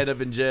And be then- stand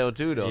up in jail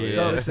too, though. Yeah.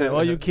 So I'm saying,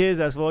 all you kids,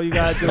 that's all you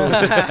gotta do.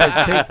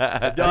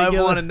 Y'all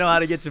ever want to know how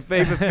to get your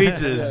favorite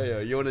features? Yeah.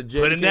 You want to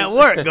jail? Put in that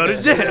work. Go to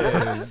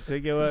jail.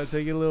 Take your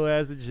little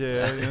ass to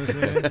jail. You know what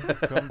I'm saying?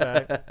 Come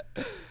back.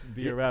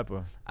 be a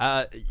rapper.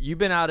 You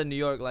been out in New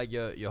York like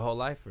your whole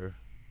life, or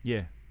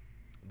Yeah.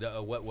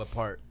 what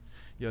part?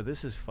 Yo,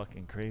 this is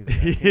fucking crazy.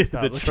 I can't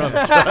stop The looking Trump.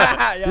 at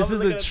Yeah, I this was is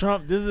looking a at-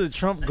 Trump. This is a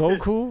Trump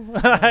Goku.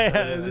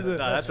 No,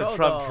 that's a troll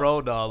Trump doll.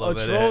 troll doll A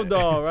over troll there.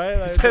 doll, right?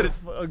 Like Said a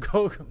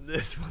Goku.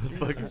 This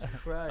motherfucker. Jesus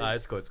Christ. Alright,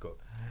 it's cool. It's cool.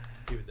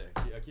 Keep it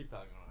there. Keep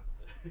talking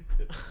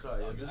on.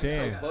 Sorry, you're just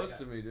Damn. so close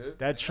to me, dude.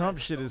 That Trump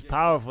shit is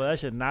powerful. That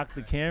should knock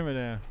the camera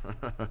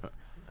down.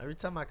 Every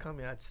time I come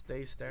here, I'd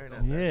stay staring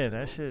at Yeah,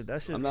 that shit.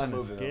 that shit's I'm not kind of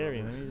moving, I'm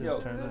scary. not Let me moving.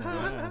 just Yo. turn this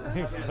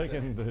around. Fucking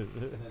And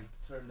then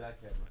turn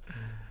that camera. What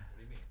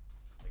do you mean?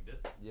 Like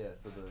this? Yeah,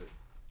 so the.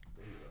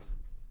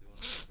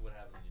 What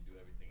happens when you do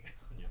everything?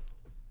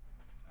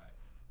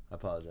 I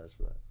apologize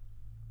for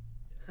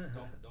that.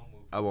 Don't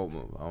move. I won't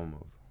move. I won't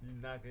move. You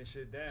knocking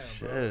shit down,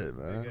 Shit,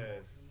 bro. man. Big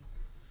ass.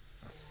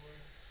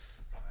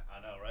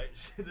 I know, right?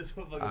 This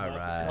motherfucker. All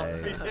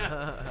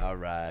right. All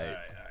right.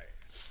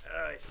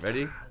 All right.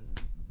 Ready?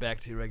 Back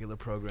to your regular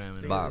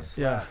programming. Bomb.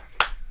 Yeah.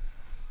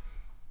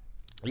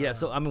 Yeah.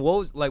 So I mean,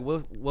 what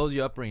was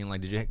your upbringing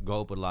like? Did you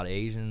grow up with a lot of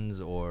Asians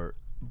or?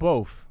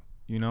 Both,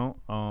 you know.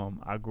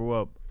 I grew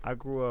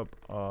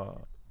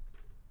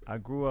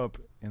up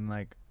in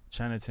like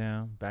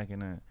Chinatown back in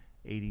the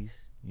 80s,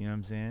 you know what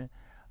I'm saying?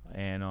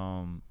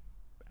 And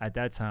at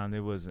that time I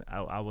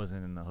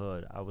wasn't in the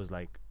hood. I was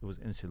like, it was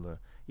insular.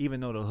 Even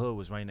though the hood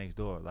was right next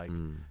door. Like,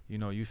 you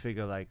know, you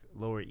figure like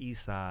Lower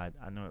East Side,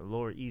 I know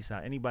Lower East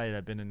Side, anybody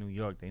that been to New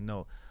York, they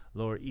know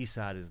Lower East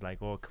Side is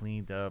like all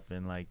cleaned up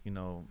and like, you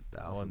know,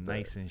 The all alphabet.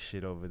 nice and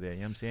shit over there, you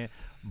know what I'm saying?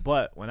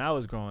 But when I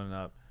was growing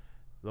up,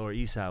 Lower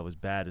East Side was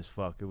bad as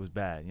fuck. It was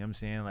bad. You know what I'm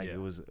saying? Like, Yeah. it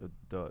was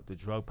the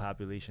drug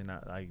population.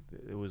 Like,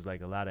 it was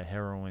like a lot of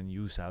heroin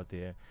use out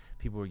there.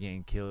 People were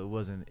getting killed. It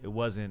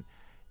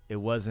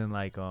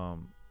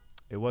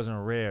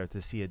wasn't rare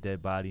to see a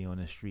dead body on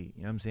the street.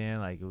 You know what I'm saying?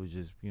 Like, it was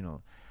just, you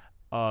know.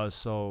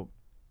 So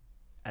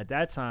at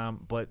that time,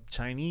 but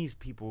Chinese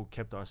people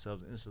kept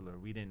ourselves insular.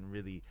 We didn't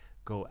really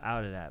go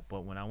out of that.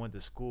 But when I went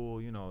to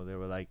school, you know, there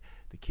were like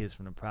the kids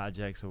from the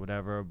projects or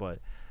whatever. But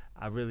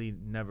I really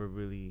never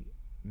really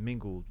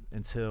mingled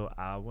until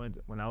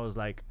when I was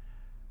like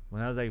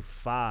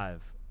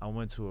 5. I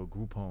went to a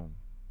group home,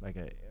 like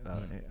a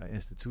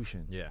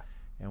institution. Yeah.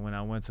 And when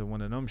I went to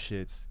one of them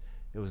shits,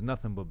 it was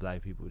nothing but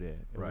black people there.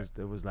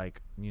 It was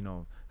like, you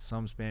know,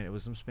 some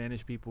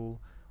Spanish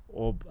people,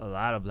 or a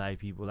lot of black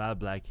people, a lot of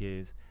black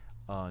kids,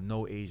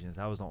 no Asians.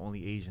 I was the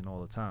only Asian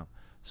all the time.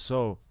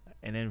 So,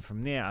 and then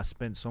from there, I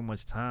spent so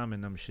much time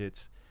in them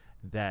shits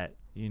that,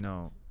 you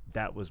know,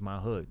 that was my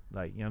hood.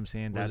 Like, you know what I'm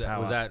saying?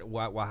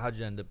 How'd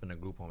you end up in a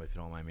group home, if you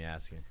don't mind me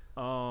asking?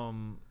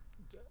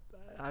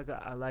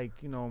 I like,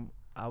 you know,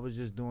 I was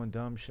just doing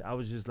dumb shit. I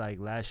was just like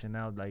lashing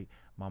out. Like,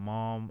 my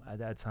mom at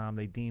that time,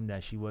 they deemed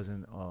that she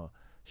wasn't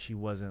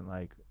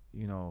like,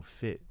 you know,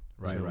 fit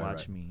to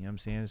watch me. You know what I'm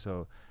saying?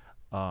 So,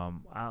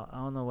 I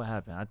don't know what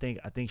happened. I think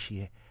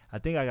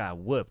I got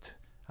whooped.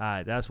 All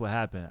right, that's what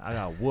happened. I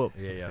got whooped.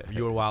 Yeah.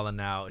 You were wilding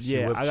out. She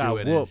Yeah, whipped I got you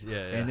and whooped. Yeah.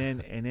 And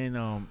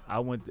then I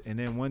went. And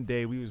then one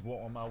day we was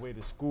on my way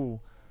to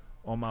school.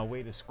 On my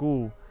way to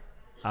school,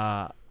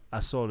 I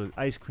saw the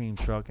ice cream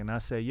truck, and I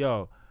said,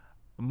 "Yo,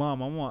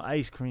 Mom, I want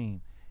ice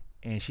cream,"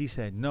 and she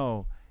said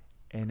no.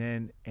 And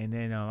then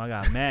I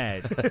got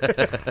mad.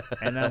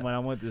 And then when I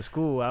went to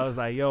school, I was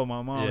like, "Yo,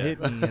 my mom hit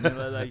me." And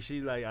then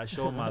I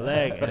showed my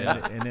leg,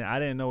 and then I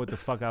didn't know what the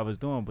fuck I was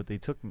doing. But they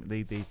took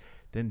me.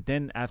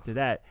 Then after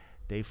that,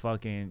 they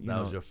fucking That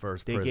was your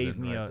first they prison gave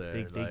me right a there,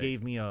 they like-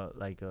 gave me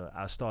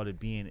I started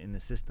being in the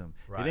system.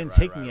 Right, They didn't right,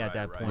 take right, me at right,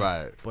 that right. point,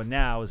 Right. but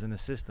now I was in the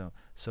system.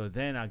 So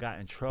then I got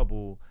in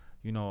trouble.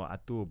 You know, I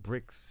threw a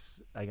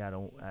bricks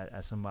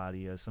at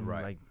somebody or some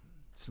Right. like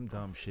some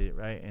dumb shit,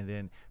 right? And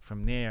then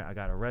from there I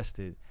got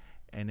arrested,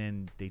 and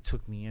then they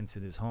took me into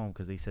this home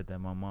because they said that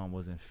my mom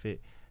wasn't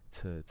fit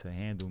to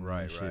handle me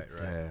and shit.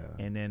 Yeah.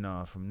 And then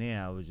from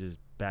there I was just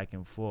back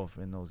and forth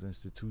in those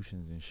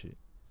institutions and shit.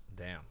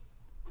 Damn,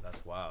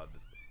 that's wild.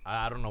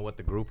 I don't know what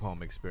the group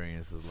home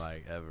experience is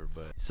like ever,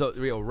 but so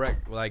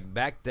like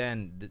back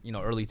then, you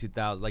know, early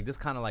 2000s, like this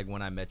kind of like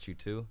when I met you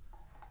too.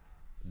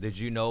 Did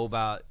you know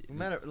about? We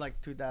met at like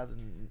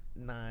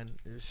 2009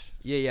 ish.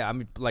 Yeah. I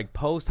mean, like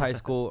post high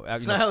school.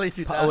 You know, Early it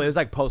 2000s. was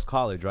like post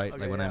college, right?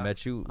 Okay, Like when I yeah.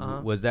 met you,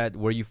 Uh-huh.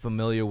 were you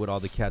familiar with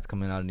all the cats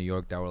coming out of New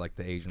York that were like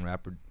the Asian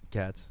rapper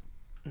cats?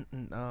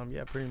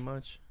 Yeah, pretty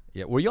much.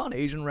 Yeah, were you on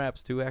Asian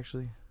raps too?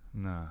 Actually,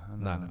 Nah,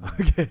 no.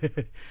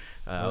 Okay.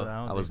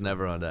 I was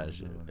never on that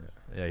shit.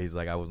 Yeah, he's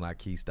like I was not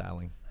key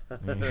styling.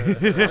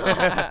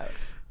 Yeah.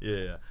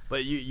 Yeah,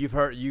 but you've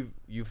heard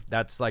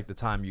that's like the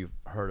time you've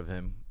heard of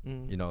him,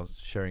 Mhm. you know,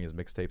 sharing his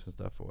mixtapes and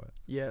stuff or what?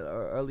 Yeah,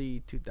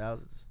 early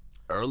 2000s.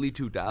 Early Like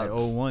 2000s.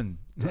 01.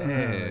 Damn.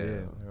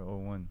 Yeah,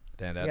 01.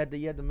 Damn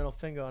He had the middle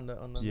finger on the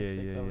Yeah,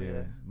 mixtape cover,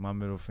 yeah. My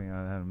middle finger.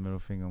 I had a middle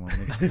finger on my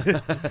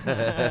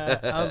yeah.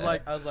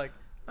 I was like,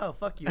 oh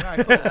fuck you. All right,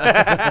 cool.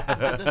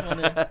 Put this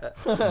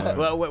one in.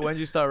 Well, when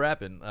did you start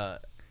rapping?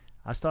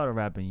 I started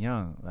rapping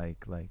young,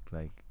 like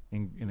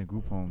in the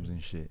group homes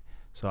and shit.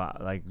 So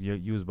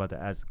you was about to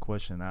ask the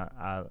question.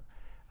 I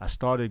I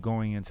started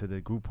going into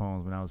the group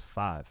homes when I was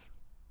 5.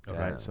 Okay.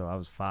 Right, so I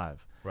was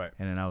 5. Right.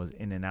 And then I was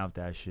in and out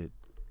that shit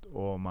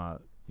all my,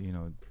 you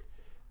know,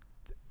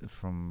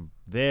 from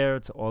there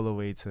to all the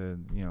way to,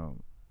 you know,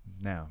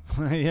 now.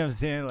 You know what I'm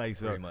saying? Like,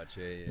 so Pretty much,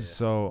 yeah.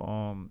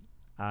 so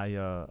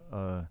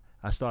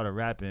I started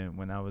rapping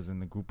when I was in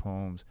the group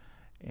homes,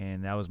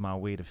 and that was my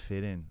way to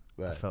fit in.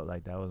 I Right. felt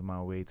like that was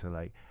my way to,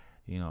 like,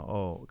 you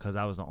know, because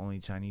I was the only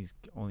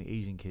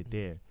Asian kid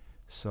there,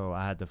 so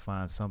I had to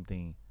find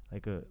something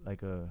like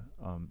a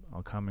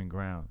common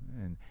ground,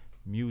 and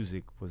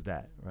music was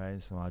that,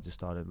 right? So I just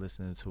started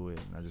listening to it,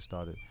 and I just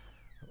started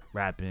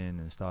rapping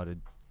and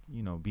started,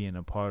 you know, being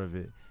a part of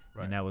it.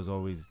 Right. And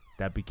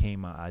that became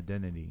my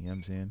identity. You know what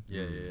I'm saying?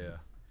 Yeah.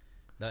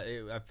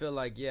 I feel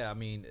like, I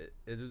mean,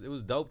 it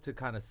was dope to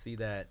kind of see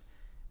that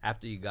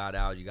after you got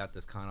out, you got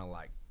this kind of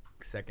like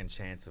second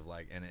chance of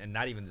like, and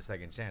not even the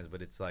second chance,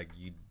 but it's like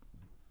you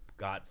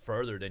got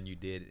further than you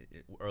did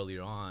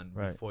earlier on.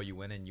 Right. Before you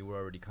went in, you were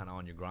already kind of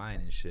on your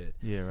grind and shit.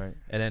 Yeah, right.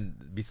 And then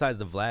besides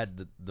the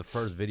Vlad, the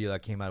first video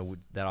that came out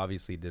that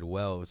obviously did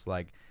well, it's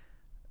like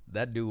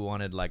that dude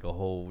wanted like a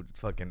whole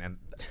fucking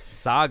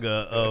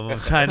saga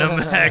of China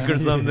Mac or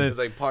something. It was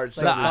like part Like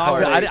 6,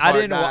 Stalker. part 8, I part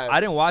didn't 9. I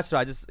didn't watch it.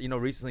 I just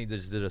recently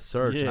just did a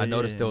search and I Yeah,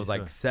 noticed yeah, there was yeah,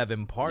 like sure.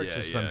 7 parts Yeah,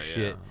 or some yeah,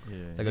 shit. Yeah.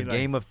 Like He a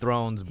Game of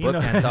Thrones book know-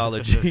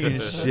 anthology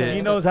and shit.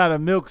 He knows how to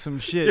milk some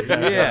shit.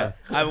 Yeah,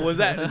 is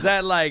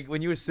that like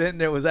when you were sitting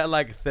there? Was that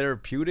like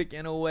therapeutic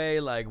in a way?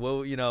 Like,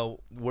 well, you know,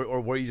 or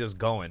were you just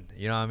going?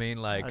 You know what I mean?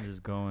 Like, I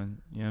just going.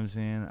 You know what I'm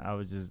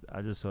saying?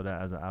 I just saw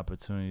that as an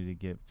opportunity to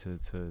get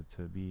to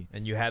be.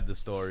 and you had the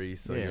story,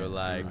 so Yeah, you're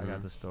like, I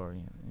got the story.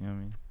 You know what I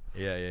mean?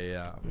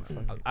 yeah.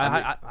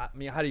 I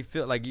mean, how do you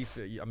feel? Like you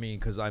feel? I mean,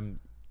 because I'm,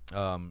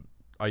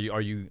 are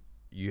you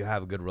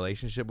have a good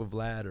relationship with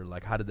Vlad, or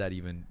like how did that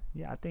even?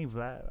 Yeah, I think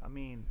Vlad. I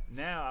mean,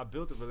 now I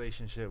built a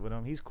relationship with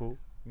him. He's cool.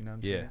 You know what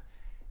I'm Yeah. saying?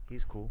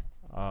 He's cool.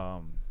 You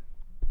know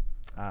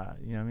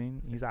what I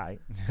mean? He's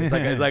alright.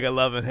 It's like a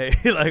love and hate.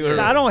 Like,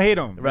 Nah, I don't hate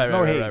him. Right, There's no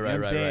right, hate. right, You know what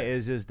I'm right, saying? right.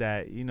 It's just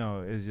that, you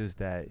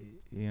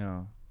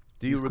know,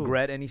 Do you he's cool.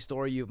 regret any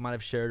story you might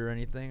have shared or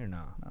anything, or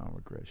no? I don't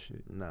regret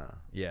shit. Nah.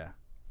 Yeah.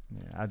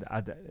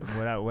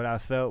 Yeah, what I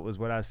felt was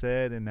what I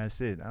said, and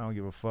that's it. I don't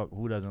give a fuck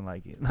who doesn't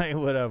like it. Like,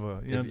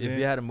 whatever. You know what I'm If saying?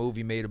 you had a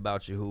movie made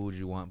about you, who would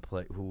you want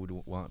who would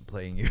want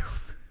playing you?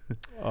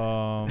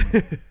 I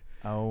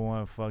would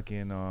want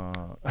fucking I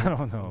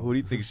don't know. Who do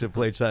you think should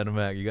play China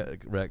Mac? You got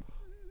Rec.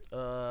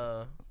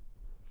 I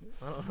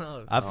don't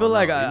know. I feel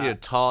like you need a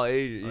tall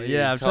Asian. you need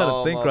yeah, a I'm trying to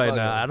tall think right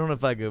now. motherfucker. I don't know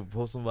if I could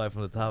pull somebody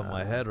from the top of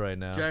my head right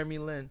now. Jeremy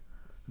Lin.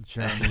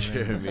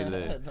 Jeremy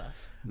Lin.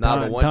 Nah,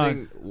 but one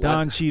thing.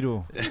 Don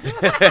Cheadle.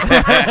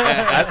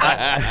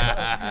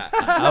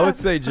 I would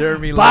say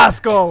Jeremy Lin.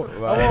 Bosco. I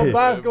Right. want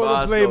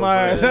Bosco to play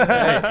my ass.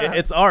 Hey,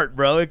 it's art,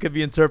 bro. It could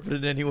be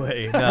interpreted any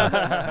way. Nah.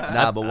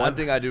 Nah, but one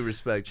thing I do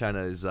respect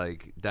China is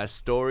like that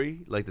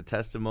story, like the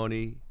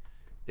testimony.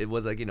 It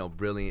was like, you know,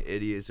 Brilliant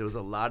Idiots. There was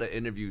a lot of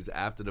interviews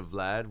after the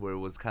Vlad where it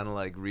was kind of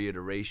like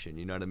reiteration,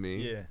 you know what I mean?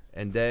 Yeah.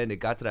 And then it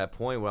got to that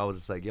point where I was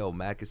just like, yo,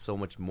 Mac is so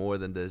much more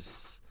than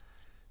this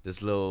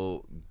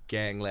little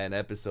gangland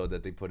episode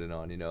that they put it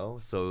on, you know?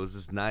 So it was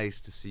just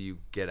nice to see you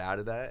get out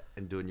of that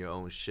and doing your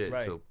own shit.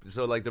 Right.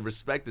 So like the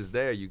respect is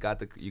there. You got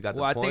the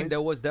Well, I points. think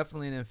there was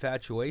definitely an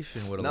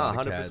infatuation with a No,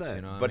 lot of 100%. cats.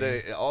 You know what but I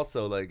mean? it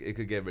also like it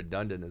could get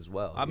redundant as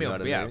well. I you mean, know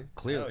what yeah, I mean?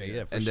 clearly, Hell yeah.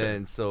 yeah, for And sure.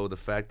 then so the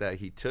fact that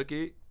he took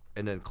it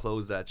and then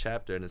closed that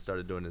chapter and then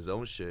started doing his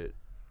own shit,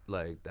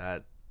 like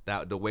that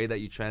the way that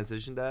you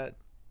transitioned that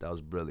was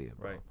brilliant,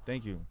 bro. Right.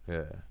 Thank you. Yeah.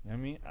 You know what I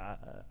mean?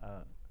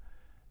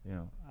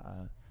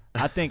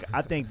 I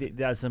think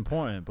that's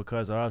important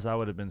because or else I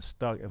would have been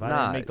stuck if I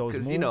didn't make those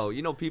moves.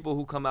 you know people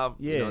who come out,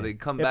 yeah, you know, they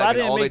come If I back and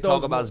didn't all they make talk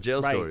those about moves- is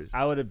jail right, stories.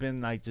 I would have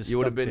been like just. You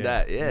would have stuck been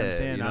there. that, You know what I'm yeah,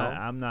 saying? you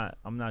know?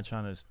 I'm not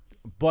trying to,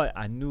 but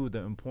I knew the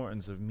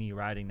importance of me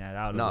writing that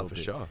out. Nah, a little for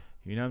bit. sure.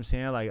 You know what I'm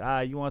saying?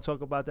 Like, you want to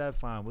talk about that?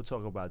 Fine, we'll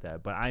talk about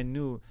that. But I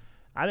knew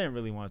I didn't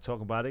really want to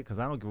talk about it because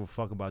I don't give a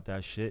fuck about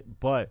that shit.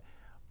 But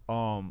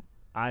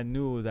I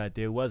knew that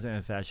there was an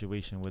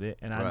infatuation with it,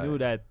 and I Right. knew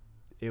that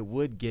it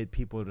would get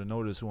people to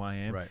notice who I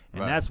am. Right.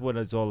 And Right. that's what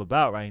it's all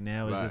about right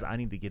now. It's Right. just I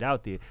need to get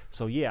out there.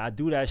 So yeah, I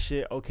do that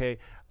shit. Okay.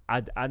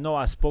 I know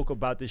I spoke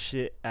about this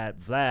shit at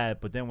Vlad,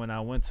 but then when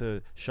I went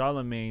to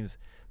Charlemagne's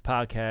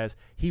podcast,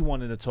 he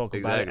wanted to talk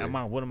about it.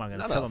 Exactly. What am I gonna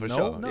No, tell no, him? for No,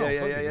 sure. no, Yeah,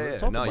 fuck yeah, it. yeah, Let's yeah.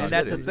 talk No, about you it. And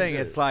that's did the it, thing. you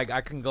did It's it. like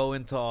I can go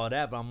into all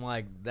that, but I'm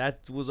like,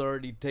 that was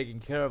already taken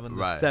care of in the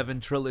Right. 7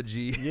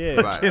 trilogy.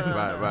 Yeah. Right.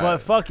 But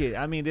fuck it.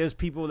 I mean, there's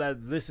people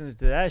that listens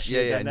to that shit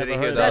Yeah, yeah, that and never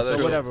didn't hear heard the that, other so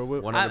shit. whatever.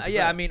 100%.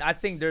 Yeah, I mean, I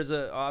think there's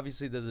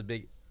a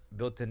big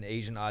built-in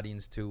Asian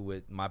audience too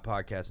with my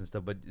podcast and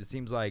stuff. But it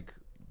seems like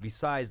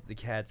besides the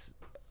cats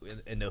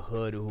in the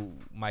hood who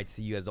might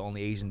see you as the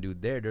only Asian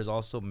dude there's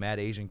also mad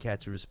Asian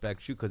cats who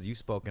respect you because you've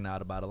spoken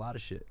out about a lot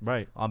of shit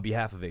Right. on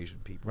behalf of Asian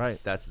people. Right.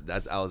 That's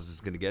I was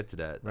just gonna get to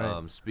that.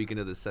 Right. Speaking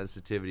of the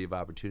sensitivity of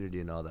opportunity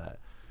and all that,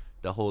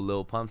 the whole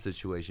Lil Pump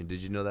situation.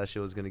 Did you know that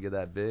shit was gonna get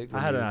that big? I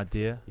had an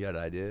idea. You had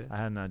an idea. I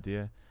had an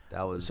idea.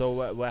 That was So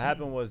what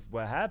happened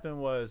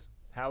was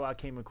how I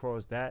came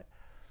across that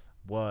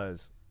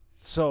was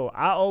So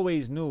I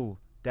always knew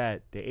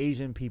that the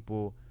Asian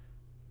people,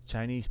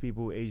 Chinese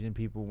people, Asian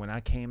people, when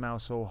I came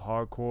out so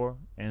hardcore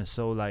and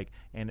so like,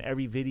 in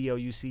every video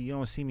you see, you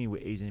don't see me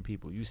with Asian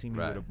people. You see me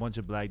with a bunch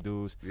of black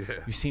dudes. Yeah.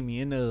 You see me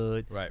in the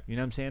hood. Right. You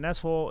know what I'm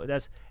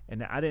saying?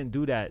 And I didn't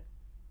do that,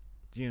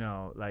 you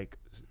know, like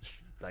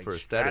for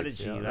aesthetics,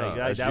 strategy. yeah. Like, No, like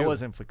that's that you.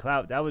 wasn't for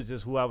clout. That was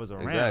just who I was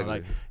around. Exactly.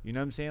 Like, you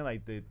know what I'm saying?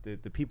 Like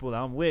the people that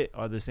I'm with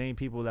are the same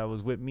people that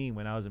was with me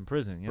when I was in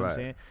prison. You know what I'm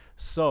Right. saying?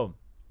 So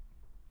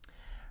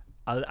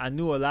I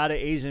knew a lot of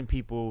Asian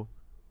people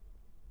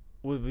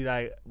would be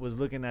like, was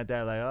looking at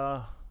that like,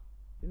 oh,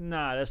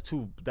 nah, that's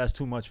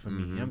too much for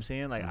me. You know what I'm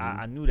saying? Like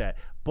I knew that.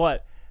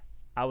 But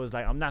I was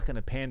like, I'm not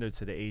gonna pander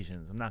to the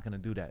Asians. I'm not gonna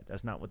do that.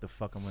 That's not what the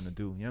fuck I'm gonna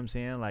do. You know what I'm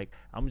saying? Like,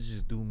 I'm gonna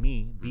just do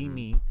me, be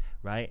me,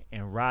 right?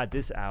 And ride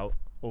this out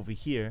over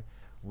here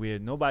where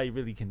nobody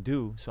really can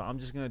do. So I'm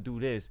just gonna do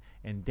this.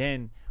 And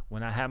then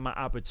when I have my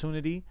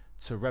opportunity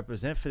to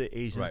represent for the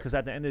Asians, Right. because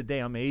at the end of the day,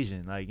 I'm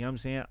Asian. Like, you know what I'm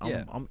saying?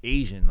 Yeah. I'm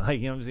Asian. Like,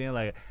 you know what I'm saying?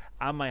 Like,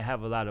 I might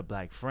have a lot of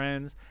black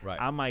friends. Right.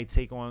 I might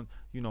take on,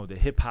 you know, the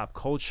hip hop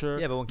culture.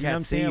 Yeah, but when you know what I'm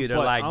cats see saying? you, they're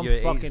But like, I'm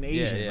you're fucking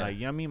Asian. Asian. Yeah, yeah. Like, you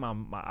know what I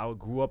mean? I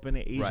grew up in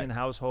an Asian Right.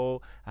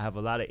 household. I have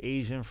a lot of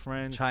Asian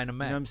friends. China You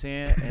man. know what I'm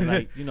saying? And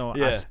like, you know, I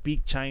Yeah.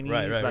 speak Chinese.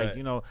 Right, like, right.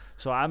 you know,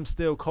 so I'm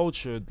still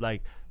cultured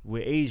like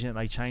with Asian,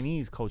 like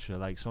Chinese culture.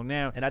 Like, so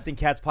now And I think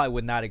cats probably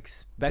would not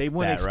expect they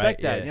wouldn't that, expect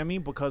right? that. Yeah. You know what I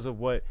mean? Because of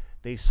what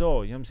they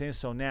saw. You know what I'm saying?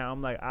 So now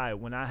I'm like, all right,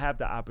 when I have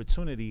the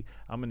opportunity,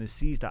 I'm gonna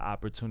seize the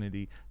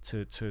opportunity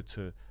to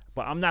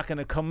but I'm not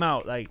gonna come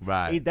out like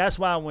Right. That's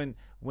why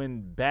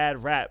when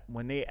bad rap,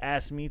 when they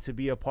asked me to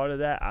be a part of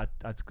that,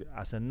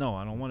 I said no,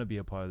 I don't want to be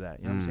a part of that.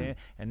 You know what I'm saying?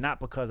 And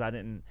not because I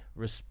didn't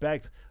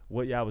respect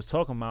what y'all was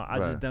talking about. I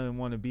just Right. didn't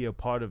want to be a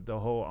part of the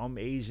whole I'm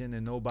Asian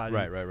and nobody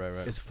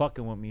Right. is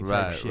fucking with me type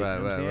Right, shit. right, you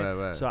know what I'm right, saying?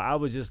 right. So I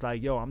was just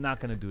like, yo, I'm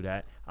not gonna do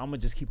that. I'm gonna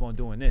just keep on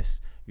doing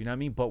this. You know what I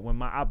mean? But when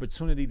my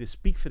opportunity to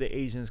speak for the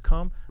Asians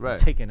come, I'm Right.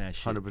 taking that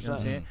shit. 100%. You know what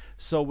I'm saying?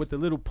 So with the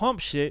Little Pump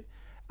shit,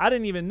 I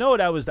didn't even know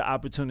that was the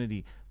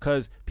opportunity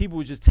because people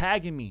were just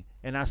tagging me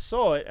and I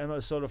saw it.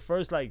 And so the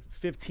first like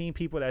 15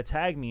 people that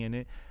tagged me in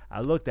it, I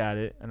looked at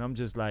it and I'm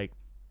just like,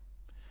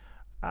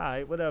 all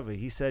right, whatever.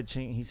 He said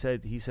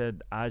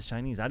eyes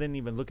Chinese. I didn't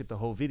even look at the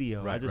whole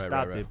video. I Right, just right,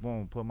 stopped right, right. it,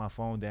 boom, put my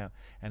phone down,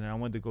 and then I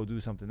went to go do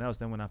something else.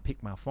 Then when I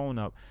picked my phone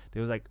up, there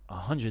was like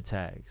 100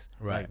 tags.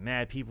 Right. Like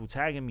mad people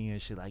tagging me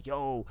and shit. Like,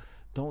 yo,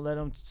 don't let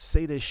them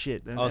say this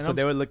shit. And, Oh, and so I'm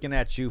they were looking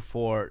at you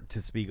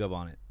to speak up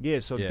on it. yeah,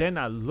 so Yeah. then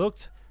I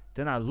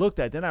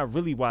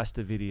really watched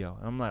the video.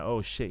 And I'm like,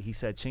 oh shit, he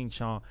said ching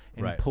chong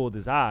and Right. he pulled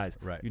his eyes.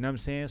 Right. You know what I'm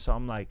saying? So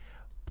I'm like,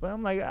 you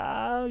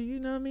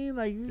know what I mean?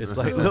 Like It's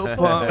like Lil Pump.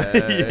 what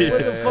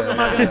the fuck am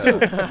I gonna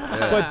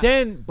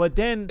do? But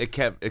then It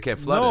kept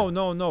flooding.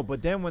 no.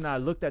 But then when I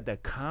looked at the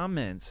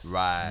comments,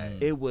 Right.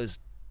 it was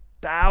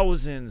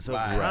thousands of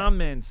Right.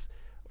 comments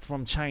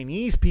from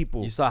Chinese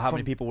people. You saw how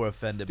many from- people were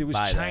offended there was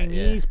by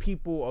Chinese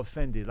people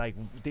offended. Like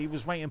they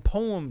was writing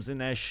poems and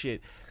that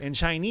shit in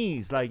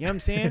Chinese. Like, you know what I'm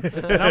saying?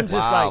 And I'm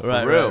just Wow, like, for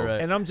Right, real. right,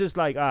 right. and I'm just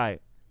like, all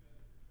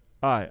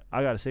right,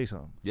 I gotta say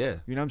something. Yeah.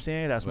 You know what I'm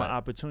saying? That's my Right.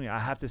 opportunity. I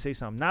have to say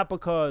something. Not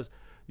because,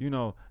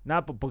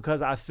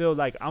 because I feel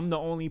like I'm the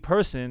only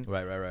person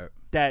Yeah. Right.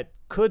 that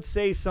could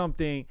say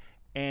something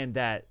and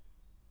that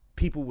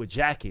people would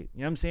jack it.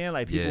 You know what I'm saying?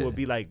 Like people Yeah. would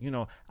be like,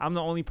 I'm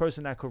the only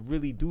person that could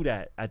really do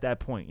that at that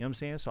point. You know what I'm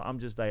saying? So I'm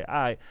just like, all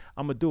right,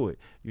 I'm going to do it.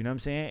 You know what I'm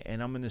saying?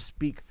 And I'm going to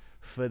speak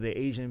for the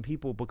Asian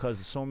people because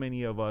so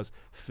many of us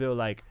feel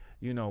like,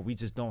 we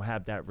just don't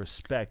have that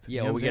respect.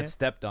 Yeah, you know or what we I'm get saying?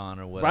 stepped on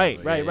or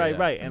whatever. Right.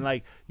 Yeah. And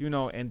like,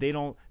 and they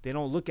don't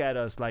look at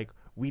us like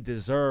we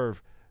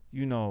deserve,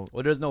 Well,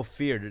 there's no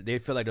fear. They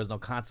feel like there's no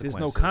there's consequences.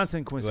 no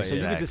consequences. Right, So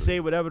you can just exactly. say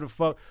whatever the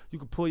fuck. You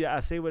can pull your eye,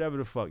 say whatever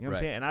the fuck. You know what Right.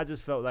 I'm saying? And I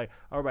just felt like,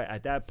 all right,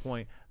 at that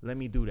point, let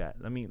me do that.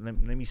 Let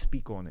me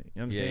speak on it.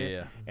 You know what I'm Yeah, saying?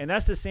 yeah. And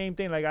that's the same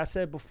thing, like I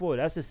said before,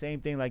 that's the same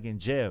thing like in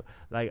jail.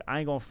 Like I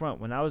ain't gonna front.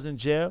 When I was in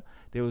jail,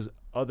 there was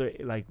other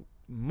like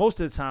most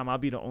of the time I'll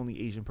be the only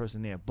Asian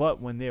person there.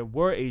 But when there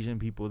were Asian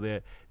people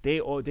there, they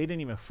didn't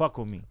even fuck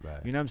with me.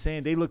 Right. You know what I'm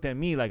saying? They looked at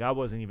me like I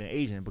wasn't even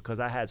Asian because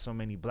I had so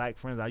many black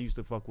friends I used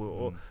to fuck with.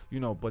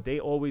 Or, but they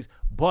always.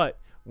 But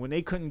when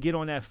they couldn't get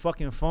on that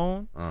fucking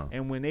phone,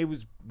 and when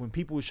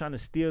people was trying to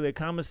steal their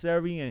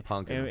commissary and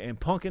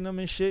punking them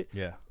and shit.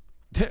 Yeah.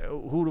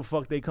 Who the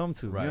fuck they come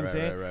to? Right, you know what I'm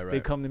right, saying? right, right, They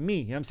right. come to me.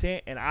 You know what I'm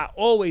saying? And I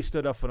always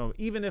stood up for them,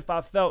 even if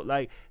I felt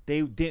like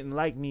they didn't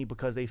like me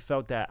because they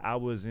felt that I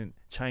wasn't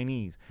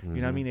Chinese. You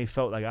know what I mean? They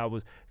felt like I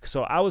was.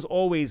 So I was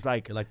always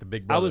like, You're like the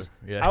big I brother. was.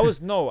 Yeah. I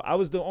was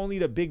only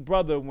the big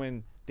brother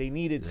when they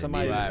needed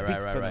somebody to Right, speak right,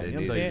 for right, them. right. You know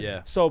what I'm So, saying?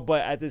 yeah. So,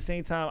 but at the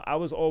same time, I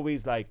was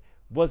always like.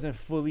 wasn't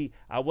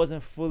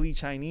fully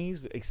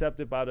Chinese,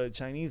 accepted by the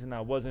Chinese, and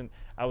I wasn't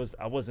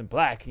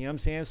black. You know what I'm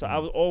saying? So I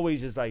was always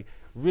just like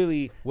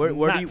really Where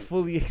not do you-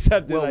 fully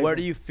accepted. Well, like, where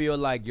do you feel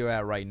like you're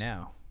at right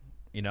now?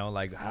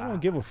 Like I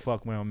don't give a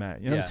fuck where I'm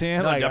at. You know what I'm yeah. saying?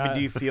 No, Like, I mean,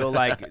 do you feel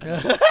like?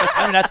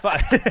 I mean, that's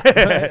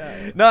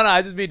fine. No,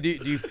 I just mean, do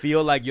you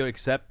feel like you're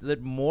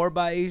accepted more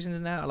by Asians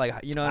now? Like,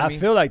 you know what I mean?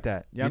 feel like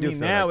that. You know You what do I mean?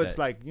 feel Now like it's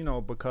that.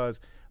 like, because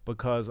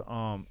because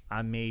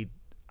by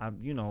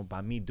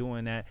me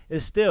doing that,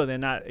 it's still they're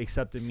not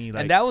accepting me.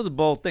 Like, and that was a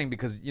bold thing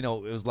because it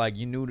was like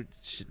you knew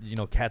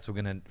that, cats were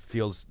gonna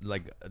feel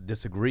like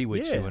disagree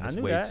with you in this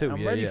way that. too.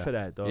 I'm ready for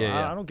that though.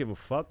 Yeah. I don't give a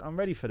fuck. I'm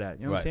ready for that.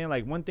 You know what I'm saying?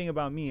 Like, one thing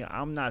about me,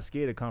 I'm not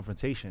scared of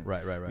confrontation.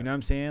 Right. You know what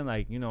I'm saying?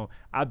 Like,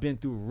 I've been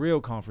through real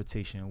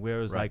confrontation where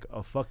it was like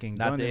a fucking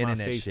Not gun the in my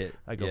internet face, shit.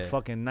 like Yeah. a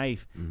fucking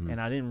knife, and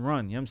I didn't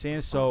run. You know what I'm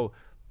saying? So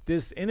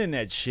this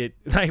internet shit,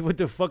 like, what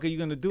the fuck are you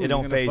gonna do? It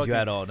don't phase you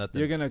at all. Nothing.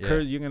 You're gonna Yeah.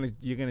 curse.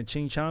 You're gonna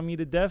ching chong me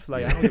to death.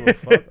 Like, I don't give a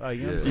fuck. Like,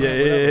 you know what I'm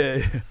saying?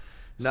 Whatever.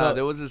 No, So-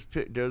 there was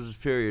this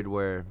period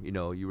where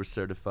you were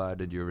certified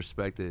and you're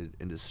respected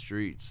in the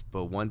streets.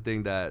 But one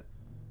thing that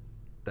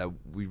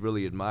we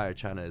really admire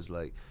China is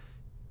like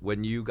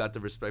when you got the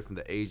respect from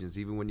the Asians,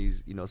 even when you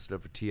stood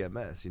up for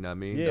TMS. You know what I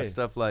mean? Yeah. That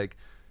stuff like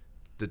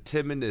the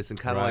timidness and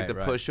kind of like the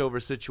Right.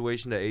 pushover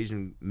situation that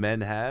Asian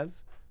men have.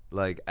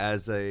 Like,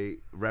 as a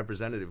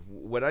representative,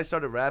 when I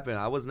started rapping,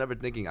 I was never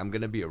thinking I'm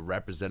gonna be a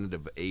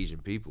representative of Asian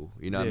people.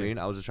 You know what I Yeah. mean?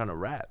 I was just trying to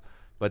rap.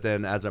 But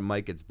then as our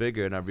mic gets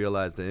bigger and I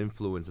realized the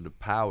influence and the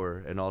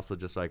power, and also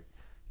just like,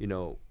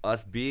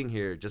 us being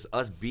here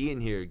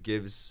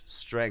gives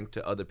strength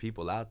to other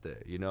people out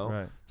there,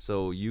 Right.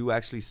 So you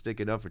actually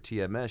sticking up for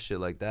TMS, shit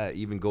like that,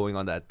 even going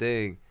on that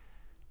thing,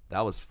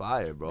 that was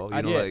fire, bro.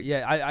 I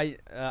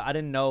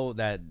didn't know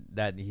that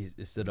he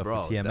stood up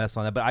Bro, for TMS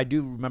on that, but I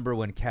do remember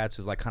when Cats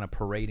was like kind of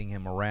parading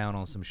him around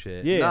on some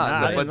shit. Yeah, Nah,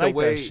 I but didn't the like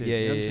way- that shit. Yeah,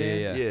 you know what I'm yeah,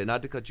 saying? yeah. Yeah,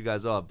 not to cut you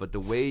guys off, but the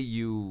way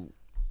you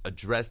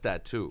address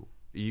that too,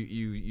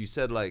 you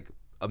said like,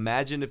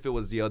 imagine if it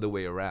was the other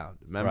way around,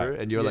 remember? Right.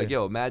 And you're like, Yeah.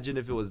 yo, imagine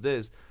if it was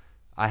this.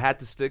 I had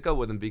to stick up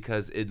with him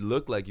because it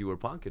looked like you were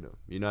punking him.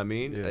 You know what I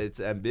mean? Yeah.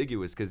 It's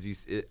ambiguous because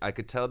I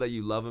could tell that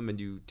you love him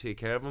and you take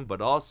care of him, but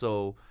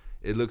also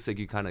it looks like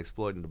you kind of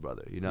exploiting the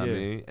brother. You know what I Yeah.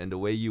 mean? And the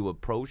way you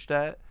approach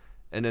that,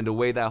 and then the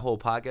way that whole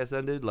podcast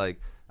ended,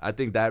 like, I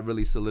think that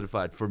really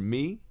solidified for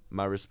me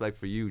my respect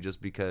for you,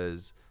 just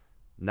because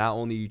not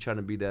only you trying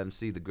to be the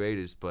MC, the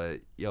greatest,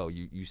 but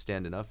you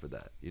standing up for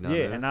that. You know? Yeah,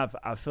 what I mean? and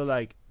I feel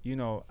like,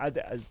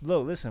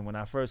 look, listen, when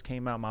I first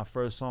came out, my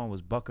first song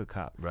was Bucker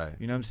Cop. Right.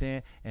 You know what I'm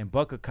saying? And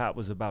Bucker Cop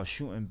was about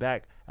shooting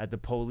back at the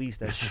police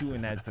that's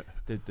shooting at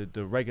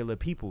the regular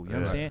people. You know what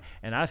I'm Right. saying?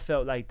 And I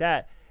felt like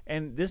that.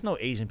 And there's no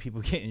Asian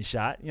people getting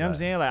shot. You know what I'm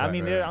saying? Like, I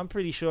mean, right. I'm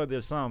pretty sure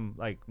there's some,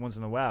 like, once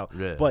in a while.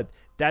 Yeah. But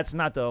that's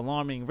not the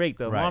alarming rate.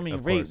 The Right, alarming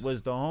of rate course.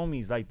 was the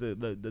homies, like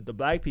the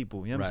black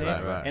people. You know what I'm Right,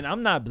 saying? right, right. And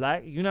I'm not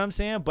black. You know what I'm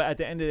saying? But at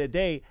the end of the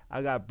day,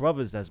 I got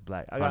brothers that's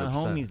black. I got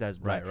 100%. homies that's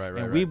black. Right,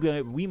 and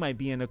right. we might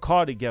be in the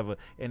car together.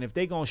 And if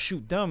they gonna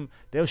shoot them,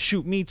 they'll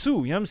shoot me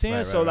too. You know what I'm saying?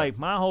 Right, So right, like,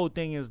 my whole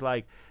thing is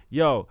like,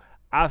 yo,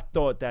 I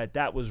thought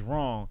that was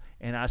wrong,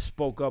 and I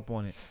spoke up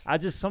on it. I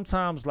just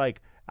sometimes,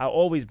 like, I've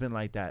always been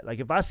like that. Like,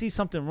 if I see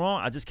something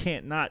wrong, I just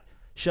can't not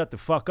shut the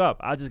fuck up.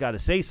 I just got to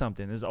say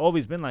something. It's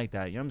always been like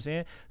that. You know what I'm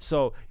saying?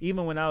 So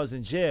even when I was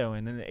in jail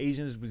and then the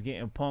Asians was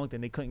getting punked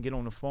and they couldn't get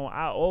on the phone,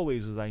 I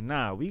always was like,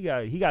 nah, he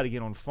got to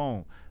get on the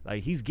phone.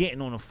 Like, he's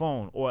getting on the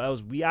phone or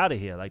else we out of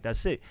here. Like,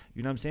 that's it.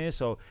 You know what I'm saying?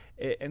 So,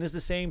 and it's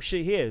the same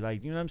shit here.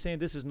 Like, you know what I'm saying?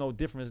 This is no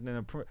difference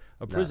than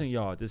a prison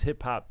yard, this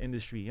hip hop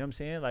industry. You know what I'm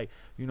saying? Like,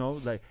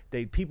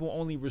 like, people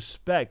only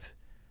respect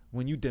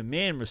when you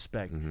demand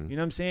respect. Mm-hmm. You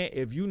know what I'm saying?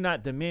 If you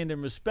not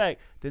demanding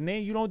respect, then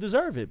you don't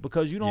deserve it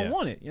because you don't Yeah.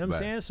 want it. You know what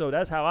I'm Right. saying? So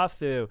that's how I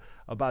feel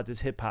about this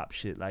hip hop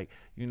shit. Like,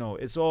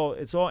 it's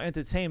all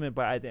entertainment,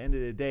 but at the end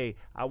of the day,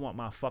 I want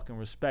my fucking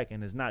respect,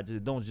 and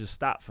don't just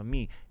stop for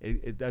me.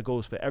 That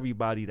goes for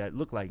everybody that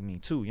look like me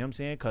too. You know what I'm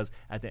saying? Because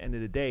at the end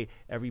of the day,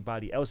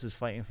 everybody else is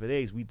fighting for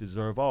theirs. We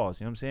deserve ours.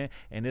 You know what I'm saying?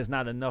 And there's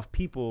not enough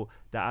people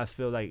that I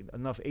feel like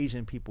enough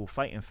Asian people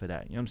fighting for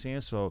that. You know what I'm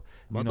saying? So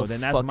then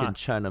that's my Motherfucking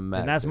China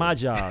Mac, then that's my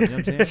dude. job. You know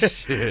what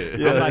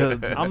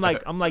I'm saying?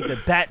 I'm like the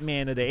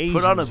Batman of the Asians.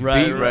 Put on a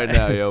beat right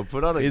now, yo.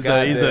 Put on a He's a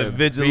goddamn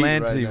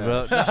vigilante, beat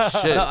right bro. now.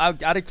 Shit. No,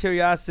 out of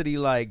curiosity,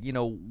 like,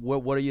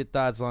 what are your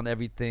thoughts on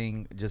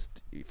everything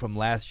just from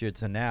last year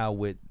to now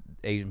with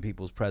Asian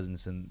people's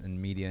presence in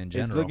media in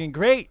general? It's looking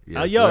great.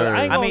 Yes, Yo, sir.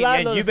 I ain't I gonna mean, lie,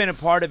 and look, you've been a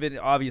part of it.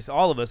 Obviously,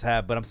 all of us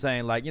have. But I'm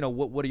saying, like,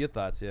 what are your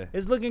thoughts? Yeah.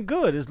 it's looking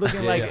good. It's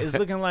looking Yeah. it's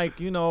looking like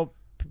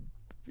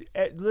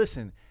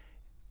listen.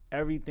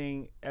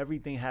 Everything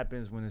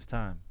happens when it's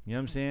time. You know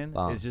what I'm saying?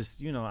 It's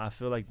just, I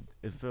feel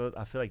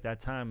like that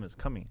time is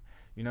coming.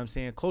 You know what I'm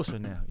saying? Closer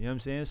now. You know what I'm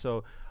saying?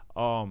 So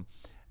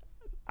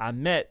I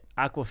met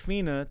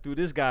Aquafina through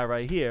this guy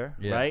right here,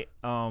 Yeah. right?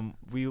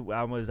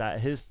 I was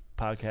at his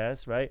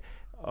podcast, right?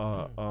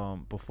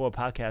 Before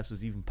podcast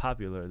was even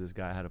popular, this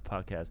guy had a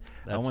podcast.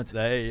 I went to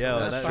Hey, yo,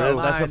 That's that's, fine.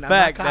 that's a I'm not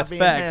fact. That's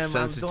copying facts.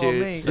 him. I'm doing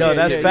me. Sensitive. Yo,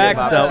 that's Yeah, facts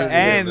yeah, though. yeah,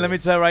 And yeah. let me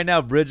tell you right now,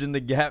 bridging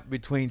the gap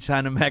between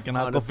China Mac and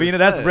 100%. Aquafina,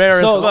 that's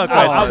rare So as fuck.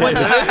 I right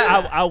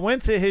there. I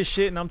went to his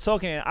shit and I'm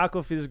talking, and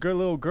Aquafina, this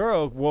little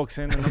girl walks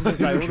in, and I'm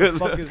just like, who the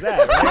fuck is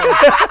that?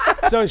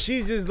 Right? So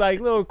she's just like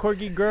little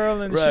quirky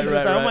girl, and Right, she's just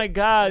right, like, oh right. my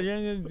God.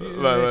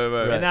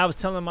 Right. And I was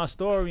telling my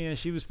story, and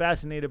she was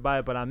fascinated by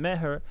it. But I met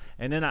her,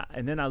 and then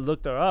I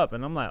looked her up,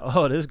 and I'm like,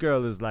 oh, this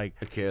girl is like,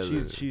 A killer.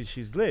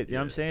 she's lit. You know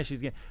what I'm saying? She's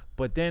getting.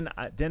 But then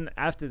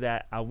after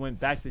that, I went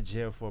back to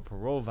jail for a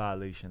parole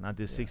violation. I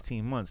did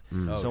 16 months.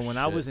 Mm. So Oh, when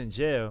I shit. was in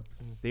jail,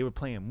 they were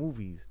playing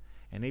movies,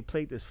 and they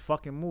played this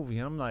fucking movie,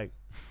 and I'm like,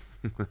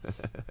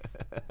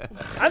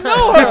 I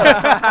know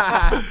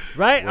her,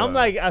 right? I'm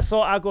like, I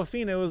saw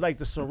Aquafina. It was like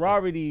the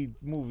sorority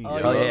movie,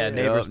 Oh, yeah,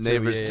 Neighbors too,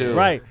 Neighbors yeah, too. yeah.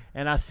 right?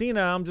 And I seen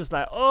her. I'm just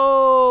like,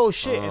 oh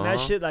shit, and that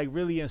Uh-huh. shit like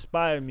really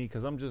inspired me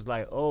because I'm just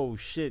like, oh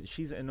shit,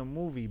 she's in a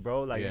movie,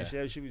 bro. Like, and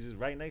Yeah. she was just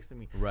right next to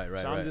me. Right.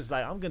 So I'm right. just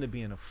like, I'm gonna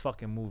be in a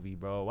fucking movie,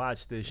 bro.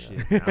 Watch this shit.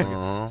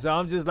 Uh-huh. So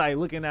I'm just like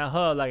looking at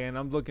her, like, and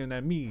I'm looking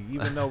at me,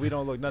 even though we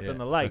don't look nothing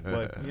Yeah. alike.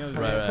 But you know what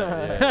I'm Right,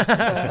 saying?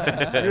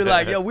 right. Yeah. You're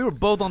like, yo, we were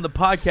both on the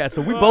podcast,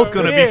 so we both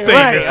gonna Yeah, be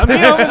famous. right. I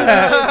mean, I'm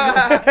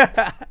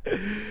gonna-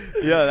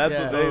 Yeah, that's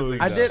Yeah.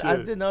 amazing. I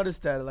though. did notice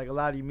that like a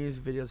lot of your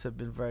music videos have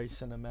been very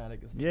cinematic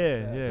and stuff yeah,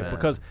 like that.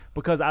 yeah.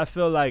 Because I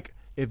feel like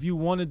if you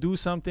want to do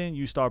something,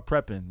 you start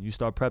prepping. You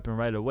start prepping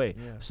right away.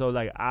 Yeah. So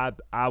like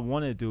I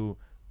want to do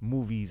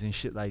movies and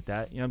shit like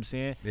that. You know what I'm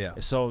saying? Yeah.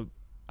 So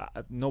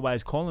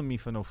nobody's calling me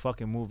for no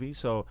fucking movie.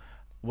 So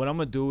what I'm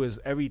gonna do is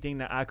everything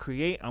that I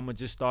create, I'm gonna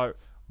just start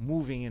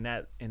moving in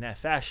that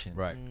fashion.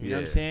 Right. You know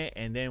what I'm saying?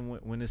 And then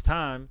when it's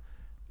time,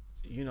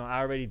 you know, I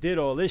already did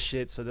all this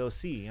shit, so they'll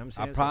see. You know what I'm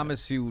I saying? So-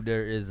 promise you,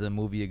 there is a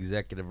movie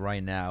executive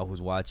right now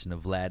who's watching a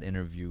Vlad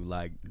interview.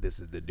 Like, this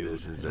is the dude.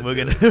 This is the we're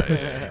dude.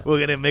 gonna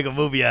we're gonna make a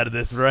movie out of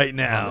this right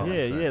now.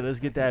 Yeah, let's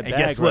get that And bag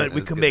guess what? right.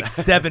 We Let's can get make that.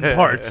 7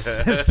 parts.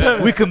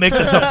 We can make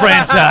this a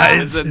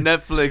franchise. It's a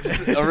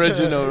Netflix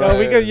original, Yo,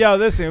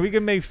 right? we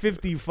can make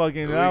 50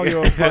 fucking. I don't give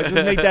a fuck. Just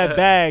make that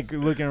bag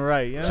looking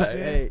right. You know what I'm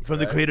saying? Hey, From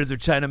the creators of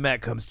China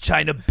Mac comes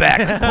China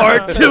Back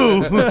Part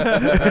 2.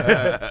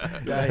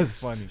 That's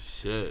funny.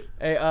 Shit.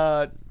 hey,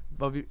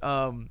 Bobby,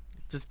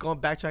 just going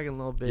backtracking a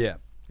little bit. Yeah.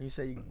 You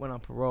say you went on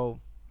parole.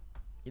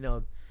 You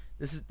know,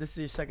 this is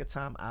your second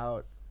time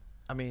out.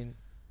 I mean,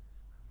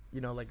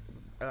 you know, like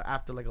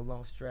after like a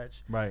long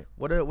stretch. Right.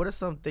 What are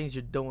some things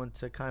you're doing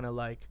to kind of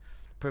like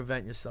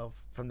prevent yourself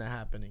from that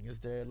happening? Is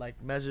there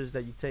like measures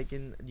that you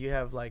taking? Do you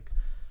have like,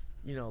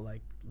 you know,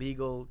 like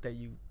legal that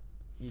you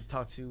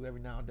talk to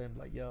every now and then?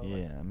 Like, yo, Yeah,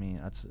 like, I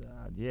mean,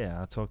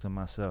 I talk to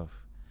myself.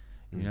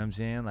 You know what I'm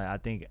saying? Like, I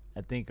think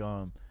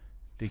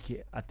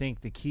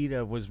the key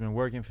to what's been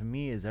working for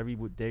me is every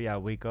day I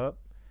wake up,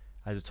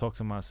 I just talk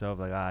to myself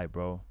like, all right,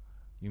 bro,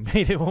 you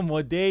made it one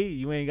more day.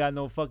 You ain't got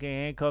no fucking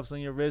handcuffs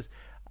on your wrist.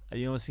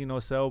 You don't see no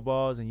cell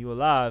bars, and you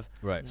alive.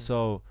 Right.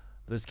 So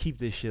let's keep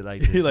this shit like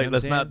this. You're You like, know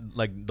let's what I'm saying? not,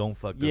 like, don't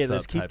fuck this Yeah, up.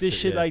 let's keep type this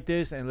shit yeah. like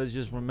this, and let's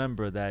just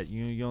remember that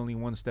you're only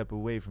one step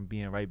away from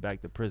being right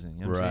back to prison.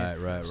 You know what I'm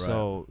saying? Right.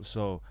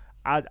 So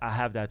I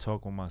have that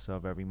talk with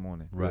myself every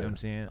morning. You know Right. what I'm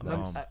saying?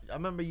 I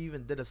remember you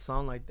even did a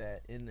song like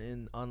that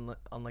on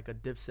like a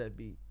Dipset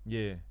beat.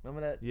 Yeah.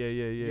 Remember that?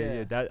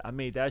 Yeah. That I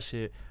made that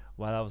shit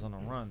while I was on a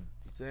run.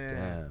 Damn.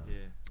 Damn. Yeah.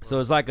 So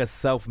it's like a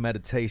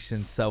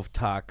self-meditation,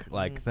 self-talk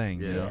like thing,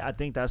 you Yeah. know? I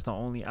think that's the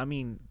only. I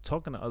mean,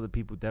 talking to other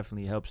people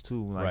definitely helps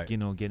too. Like Right. you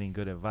know, getting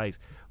good advice.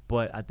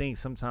 But I think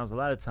sometimes, a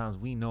lot of times,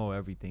 we know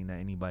everything that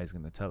anybody's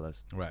gonna tell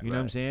us. Right. You know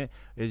what I'm saying?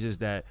 It's just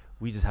that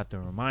we just have to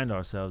remind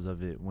ourselves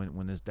of it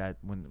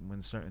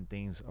when certain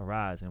things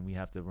arise, and we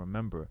have to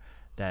remember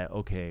that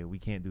okay, we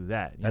can't do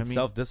that. You know That what I mean?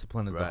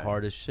 self-discipline is the Right.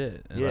 hardest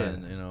shit. And Yeah.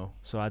 then, you know.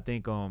 So I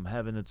think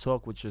having a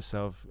talk with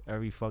yourself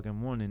every fucking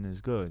morning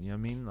is good. You know what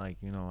I mean? Like,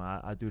 you know,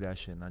 I do that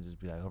shit and I just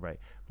be like, all right,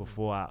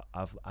 before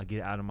I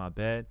get out of my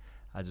bed,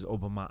 I just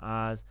open my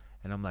eyes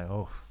and I'm like,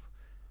 oh,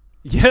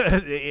 yeah,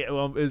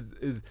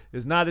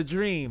 it's not a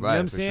dream. You know Right, what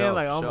I'm for saying? sure,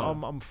 like for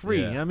sure. I'm free.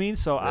 Yeah. You know what I mean?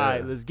 So all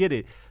right, Yeah. let's get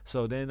it.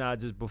 So then I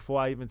just,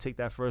 before I even take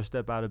that first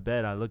step out of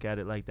bed, I look at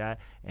it like that,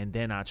 and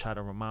then I try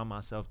to remind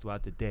myself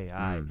throughout the day. All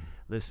right,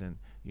 listen,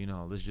 you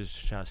know, let's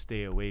just try to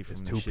stay away from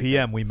It's the 2 shit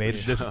p.m. We made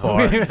it this far.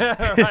 right.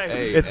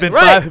 Hey, It's been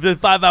Right.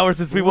 5 hours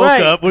since we woke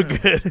Right. up. We're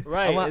good.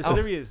 Right, I'm- it's I'm-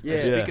 serious. yeah.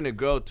 And speaking of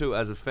growth too,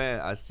 as a fan,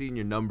 I seen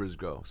your numbers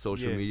grow,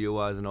 social Yeah. media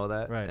wise and all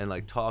that, Right. and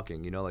like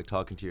talking, you know, like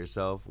talking to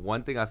yourself.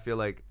 One thing I feel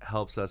like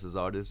helps us as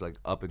artists, like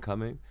up and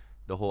coming,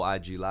 the whole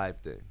IG live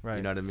thing. You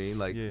Right. know what I mean?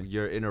 Like Yeah.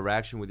 your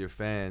interaction with your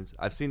fans.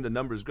 I've seen the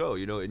numbers grow.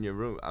 You know, in your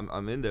room,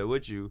 I'm in there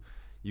with you.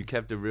 You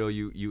kept it real.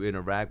 You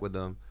interact with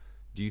them.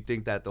 Do you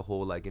think that the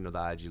whole, like, you know, the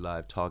IG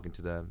live, talking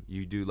to them,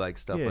 you do like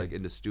stuff Yeah. like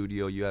in the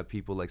studio, you have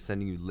people like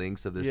sending you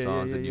links of their Yeah, yeah,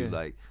 songs yeah, and you yeah.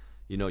 like,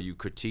 you know, you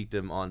critique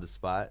them on the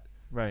spot?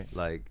 Right.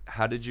 Like,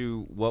 how did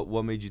you,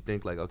 what made you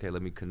think like, okay,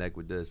 let me connect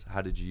with this?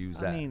 How did you use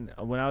that? I mean,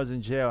 when I was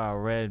in jail, I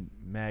read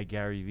mad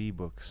Gary Vee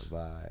books,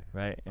 Right.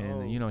 right? And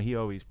Oh. you know, he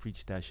always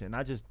preached that shit. And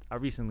I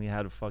recently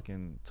had a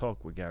fucking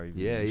talk with Gary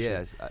Vee. Yeah, and shit.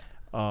 yes.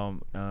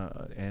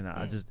 And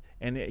I just,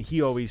 and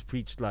he always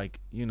preached like,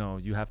 you know,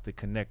 you have to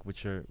connect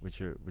with your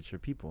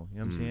people. You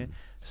know what I'm saying?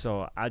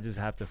 So I just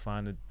have to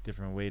find a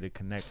different way to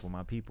connect with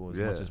my people as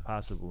much as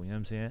possible. You know what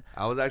I'm saying?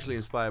 I was actually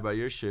inspired by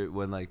your shit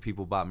when like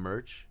people bought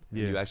merch. And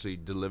you actually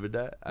delivered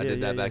that. I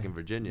did that back in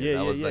Virginia. Yeah,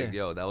 that was like,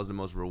 yo, that was the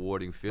most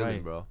rewarding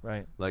feeling, bro.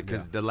 Right. Like,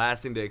 cause the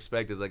last thing they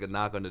expect is like a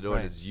knock on the door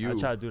and it's you. I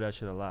try to do that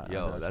shit a lot.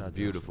 Yo, that's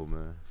beautiful,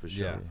 man, for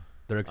sure. Yeah.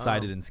 They're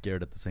excited and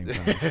scared at the same time.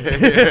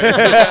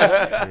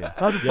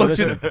 How the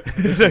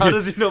fuck How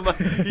does he know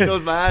he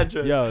knows my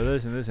address? Yo,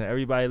 listen.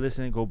 Everybody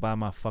listening, go buy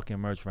my fucking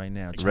merch right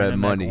now. Red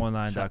Money.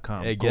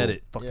 ChinaMacOnline.com. Hey, get Go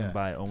it. Fucking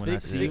buy it. Oh, when I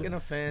see Speaking it,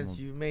 of fans,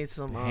 you made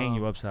some. hang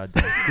you upside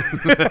down.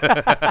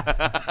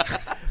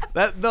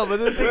 But the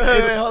thing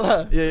Wait, hold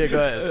on. Yeah, go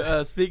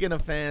ahead. Speaking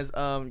of fans,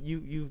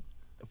 you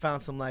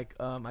found some like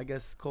I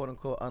guess quote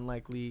unquote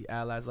unlikely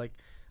allies. Like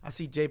I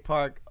see Jay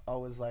Park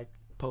always like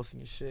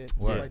posting your shit.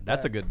 stuff Word. like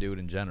That's that. a good dude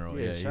in general.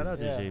 Yeah, Yeah, shout out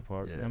to yeah. Jay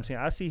Park. You know Yeah. what I'm saying?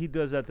 I see he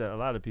does that to a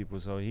lot of people.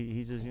 So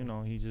he just, you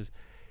know, he's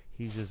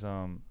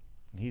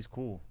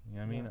cool. You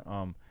know what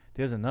I mean?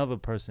 There's another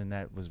person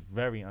that was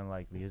very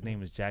unlikely. His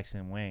name is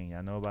Jackson Wang.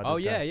 I know about this Oh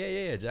guy.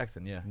 yeah,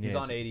 Jackson. Yeah, he's Yeah,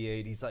 on so-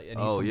 88. He's like, and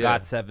he's Oh, from yeah.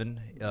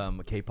 GOT7,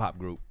 a K-pop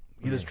group.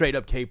 He's a straight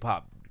up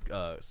K-pop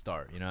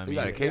star. You know what I We mean?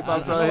 got a Yeah, K-pop I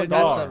know star. what here?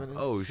 GOT7 is.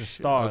 Oh He's a shit.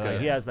 star. Okay.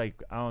 Like, he has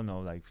like, I don't know,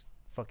 like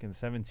fucking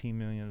 17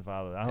 million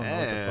followers. I don't know what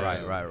the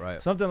Damn. fuck.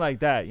 Right. Something like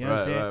that. You know what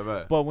I'm saying?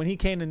 Right. But when he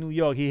came to New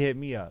York, he hit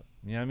me up.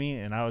 You know what I mean?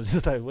 And I was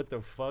just like, what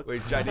the fuck?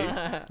 Wait, he's Chinese?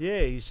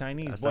 Yeah, he's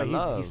Chinese. That's But that he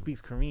love. speaks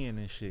Korean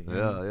and shit. you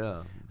know?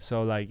 Yeah.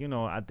 So like, you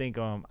know, I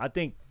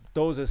think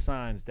those are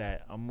signs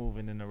that I'm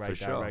moving in the right For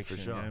sure, for direction.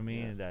 You know sure. what I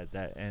mean?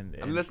 That and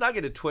I mean, let's not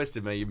get it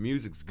twisted, man. Your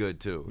music's good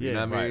too. You Yeah.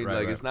 know what I mean? Right,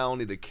 Like, right. it's not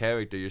only the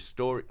character, your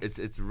story.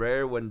 It's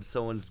rare when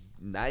someone's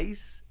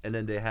nice and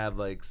then they have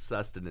like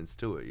sustenance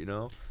to it. You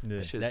know? Yeah.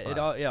 Shit's That,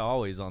 fire.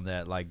 always on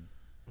that. Like,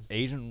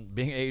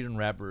 being Asian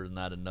rapper is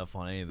not enough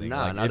on anything.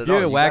 Nah, Like, not if at you're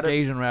all. a You whack gotta-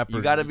 Asian rapper,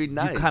 you gotta be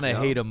nice, You kind you of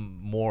know? hate him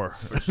more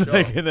For sure.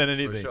 than For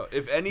anything. sure.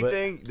 If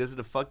anything, this is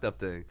the fucked up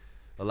thing.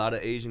 A lot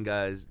of Asian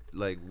guys,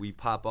 like, we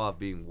pop off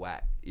being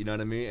whack. You know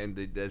what I mean?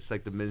 And that's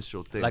like the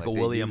minstrel thing. Like a they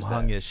William use that.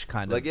 Hung-ish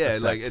kind of Like, yeah,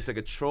 like effect. it's like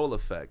a troll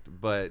effect.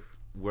 But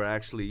we're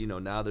actually, you know,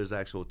 now there's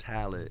actual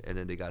talent and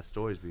then they got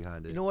stories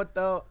behind it. You know what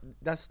though?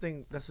 That's the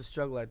thing. That's a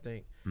struggle I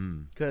think.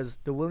 Because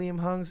the William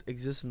Hungs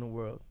exist in the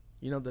world.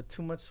 You know, the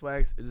too much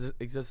swags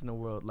exists in the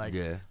world. Like,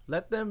 Yeah.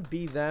 let them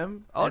be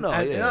them. Oh, no,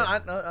 you yeah.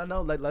 know, I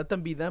know. Like, let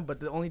them be them. But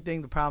the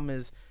problem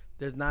is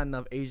there's not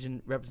enough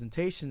Asian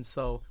representation.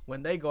 So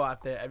when they go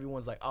out there,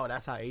 everyone's like, oh,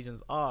 that's how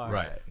Asians are.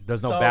 Right.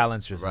 There's no So-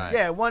 balance. You're saying. Right.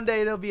 Yeah. One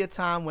day there'll be a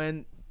time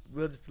when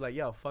we'll just be like,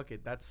 yo, fuck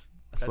it. That's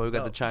why we got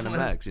the dope. China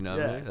Max, you know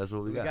what I Yeah. mean? That's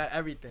what we We got. got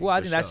everything. Well, I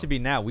For think that sure. should be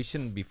now. We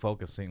shouldn't be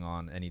focusing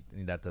on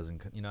anything that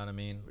doesn't. You know what I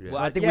mean? Yeah.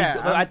 Well, I think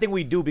Yeah, I think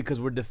we do because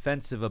we're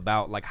defensive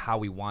about like how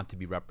we want to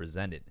be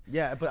represented.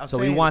 Yeah, but I'm So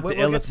saying, we want the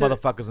we'll get illest to-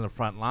 motherfuckers in the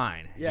front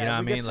line. Yeah, you know what I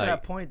we mean? get to Like,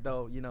 that point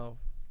though, you know,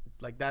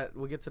 like that.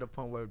 We'll get to the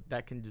point where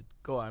that can just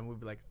go on. We'll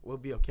be like, we'll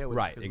be okay with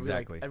Right, it. 'cause we're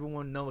like, exactly.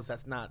 everyone knows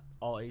that's not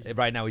all Asian.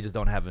 right now we just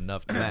don't have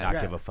enough to not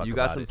Yeah. give a fuck. You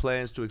got about some it.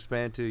 plans to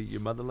expand to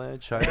your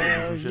motherland, China,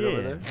 Hell some shit yeah.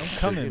 over there? I'm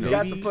coming, You baby.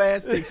 got some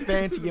plans to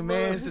expand to your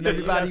mans and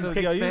everybody who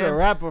kicks Yo, you's a fam.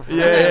 rapper for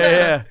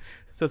Yeah.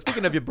 So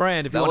speaking of your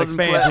brand, if you That want to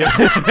wasn't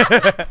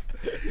expand,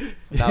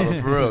 Nah,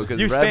 but for real, because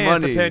You Red spanned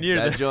for Money, 10 years.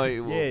 that joint,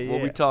 Yeah,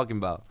 what we yeah. talking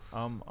about?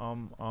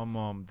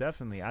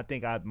 Definitely. I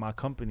think my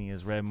company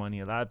is Red Money.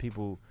 A lot of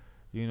people,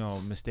 you know,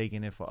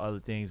 mistaking it for other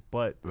things,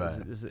 but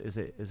Right.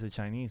 it's a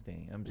Chinese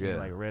thing. I'm saying Yeah.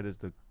 like red is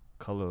the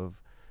color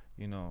of,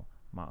 you know,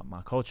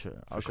 my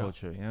culture, our sure.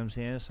 culture. You know what I'm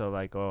saying? So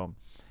like,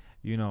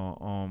 you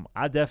know,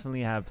 I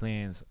definitely have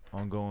plans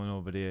on going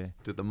over there.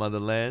 To the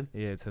motherland?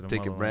 Yeah, to the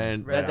Take your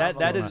motherland. brand. Red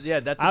that album. is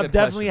that's. A I good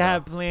definitely question,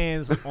 have though.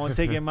 plans on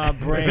taking my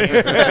brand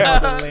to the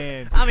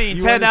motherland. I mean,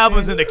 You 10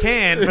 albums in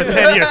understand? the can for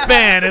 10-year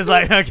span is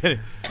like, I'm kidding.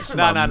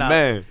 No.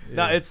 Man.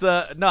 No, it's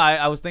no.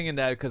 I was thinking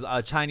that because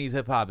Chinese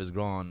hip hop is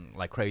growing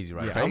like crazy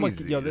right Yeah, now.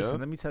 Crazy, yo, you know? listen,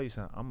 let me tell you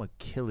something. I'm gonna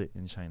kill it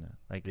in China.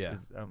 Like, Yeah.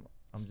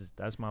 I'm just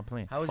that's my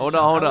plan. How was Hold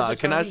your on, hold how was on. your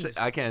Can I Chinese? say?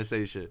 I can't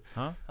say shit.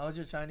 Huh? How was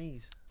your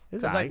Chinese?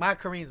 It's Cause like aight. my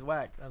Korean's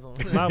whack. That's all.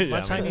 my Yeah,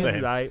 I'm Chinese saying.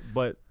 is alright,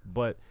 but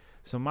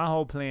so my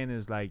whole plan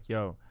is like,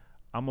 yo,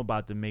 I'm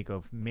about to make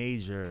a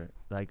major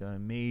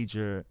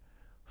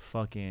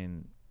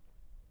fucking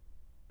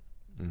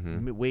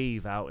Mm-hmm.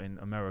 wave out in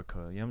America.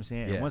 You know what I'm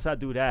saying? Yeah. And once I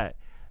do that,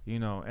 you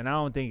know, and I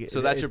don't think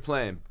So that's your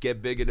plan.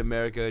 Get big in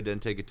America, then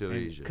take it to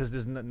Asia. because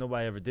there's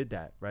nobody ever did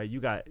that, right? You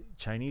got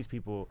Chinese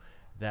people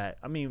that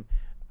I mean.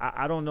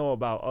 I don't know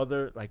about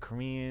other like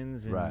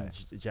Koreans and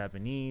Right.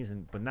 Japanese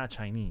but not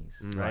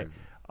Chinese, Mm, right?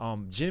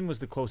 Jin was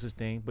the closest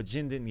thing, but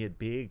Jin didn't get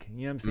big.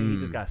 You know what I'm saying? He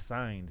just got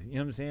signed. You know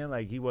what I'm saying?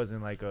 Like he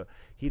wasn't like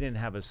he didn't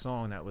have a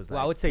song that was like.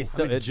 Well, I would say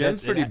still.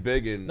 Jen's pretty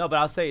big in. No, but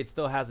I'll say it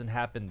still hasn't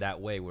happened that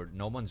way where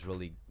no one's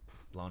really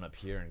blown up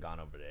here and gone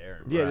over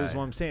there. Yeah, that's Right.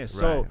 what I'm saying.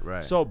 So,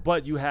 right. so,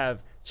 but you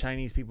have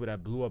Chinese people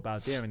that blew up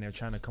out there and they're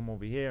trying to come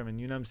over here, and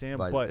you know what I'm saying.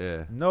 But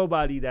yeah.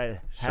 nobody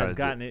that trying has to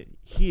gotten it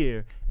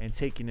here and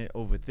taking it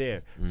over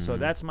there. So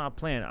that's my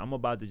plan. I'm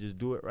about to just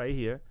do it right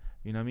here.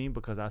 You know what I mean?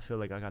 Because I feel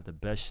like I got the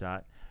best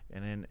shot,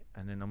 and then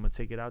I'm gonna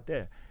take it out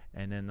there,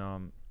 and then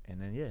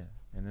yeah,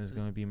 and then it's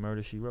gonna be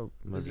Murder She Wrote.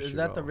 Is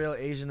that the real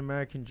Asian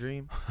American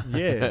dream?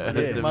 Yeah,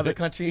 yeah. Some other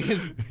country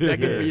is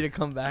begging for you to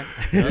come back.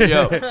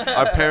 Yo,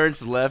 our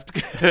parents left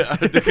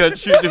the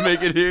country to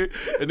make it here,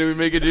 and then we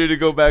make it here to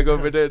go back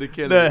over there to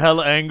kill They're it.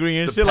 hella angry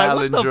and It's the shit. Like,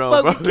 what the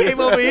palindrome, fuck? bro. We came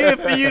over here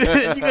for you.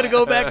 You gonna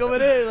go back over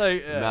there?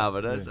 Like, yeah. Nah,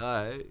 but that's all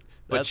right.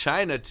 But That's-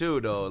 China too,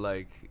 though.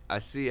 Like I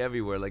see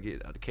everywhere, like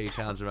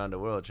K-towns around the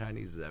world.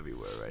 Chinese is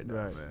everywhere right now,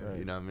 Right, man. right.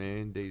 You know what I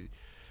mean?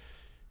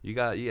 You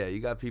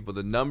got people.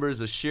 The numbers,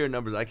 the sheer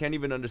numbers. I can't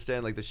even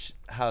understand like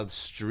how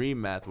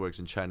stream math works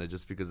in China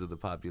just because of the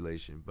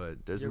population.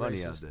 But there's You're money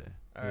racist. out there.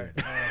 All right.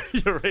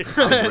 You're right.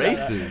 I'm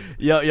racist.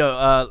 Yo,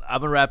 I'm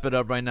gonna wrap it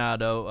up right now,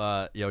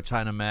 though. Yo,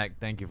 China Mac,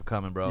 thank you for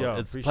coming, bro. Yo,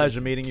 It's a appreciate pleasure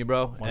you. meeting you,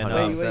 bro. And,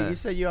 100%. Wait, you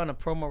said you're on a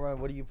promo run.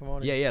 What are you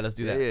promoting? yeah, let's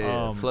do that.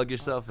 Yeah. Um, Plug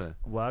yourself in.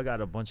 Well, I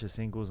got a bunch of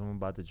singles I'm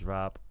about to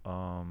drop.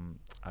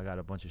 I got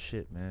a bunch of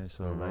shit, man.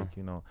 So like,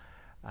 you know,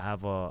 I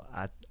have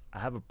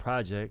a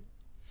project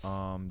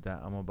that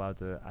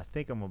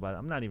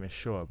I'm not even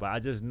sure, but I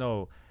just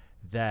know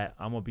that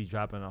I'm gonna be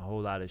dropping a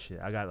whole lot of shit.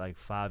 I got like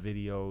 5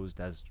 videos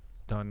that's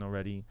done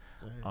already.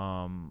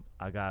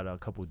 I got a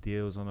couple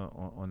deals on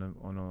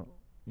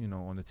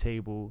the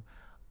table.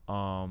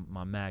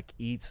 My Mac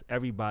Eats.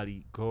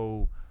 Everybody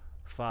go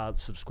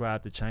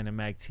subscribe to China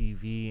Mac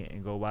TV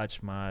and go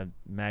watch my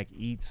Mac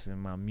Eats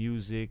and my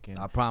music. And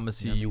I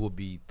promise you, Yeah, I you mean- will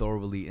be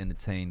thoroughly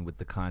entertained with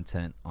the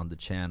content on the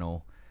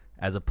channel,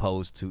 as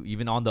opposed to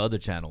even on the other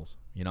channels.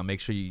 You know, make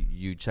sure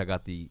you check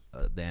out the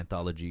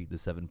anthology, the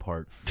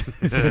 7-part.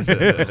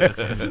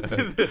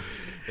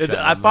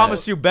 I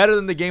promise you, better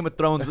than the Game of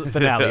Thrones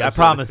finale. I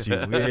promise you.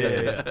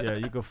 yeah,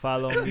 you can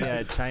follow me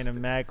at China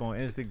Mac on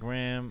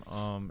Instagram.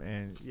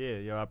 And yeah,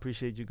 yo, I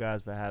appreciate you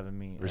guys for having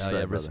me. Respect, Yeah,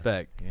 brother.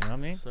 respect. You know what I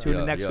mean? Tune Yeah,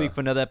 in next yeah. week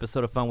for another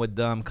episode of Fun with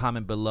Dumb.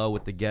 Comment below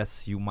with the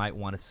guests you might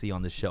want to see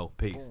on the show.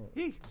 Peace.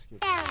 Let's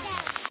get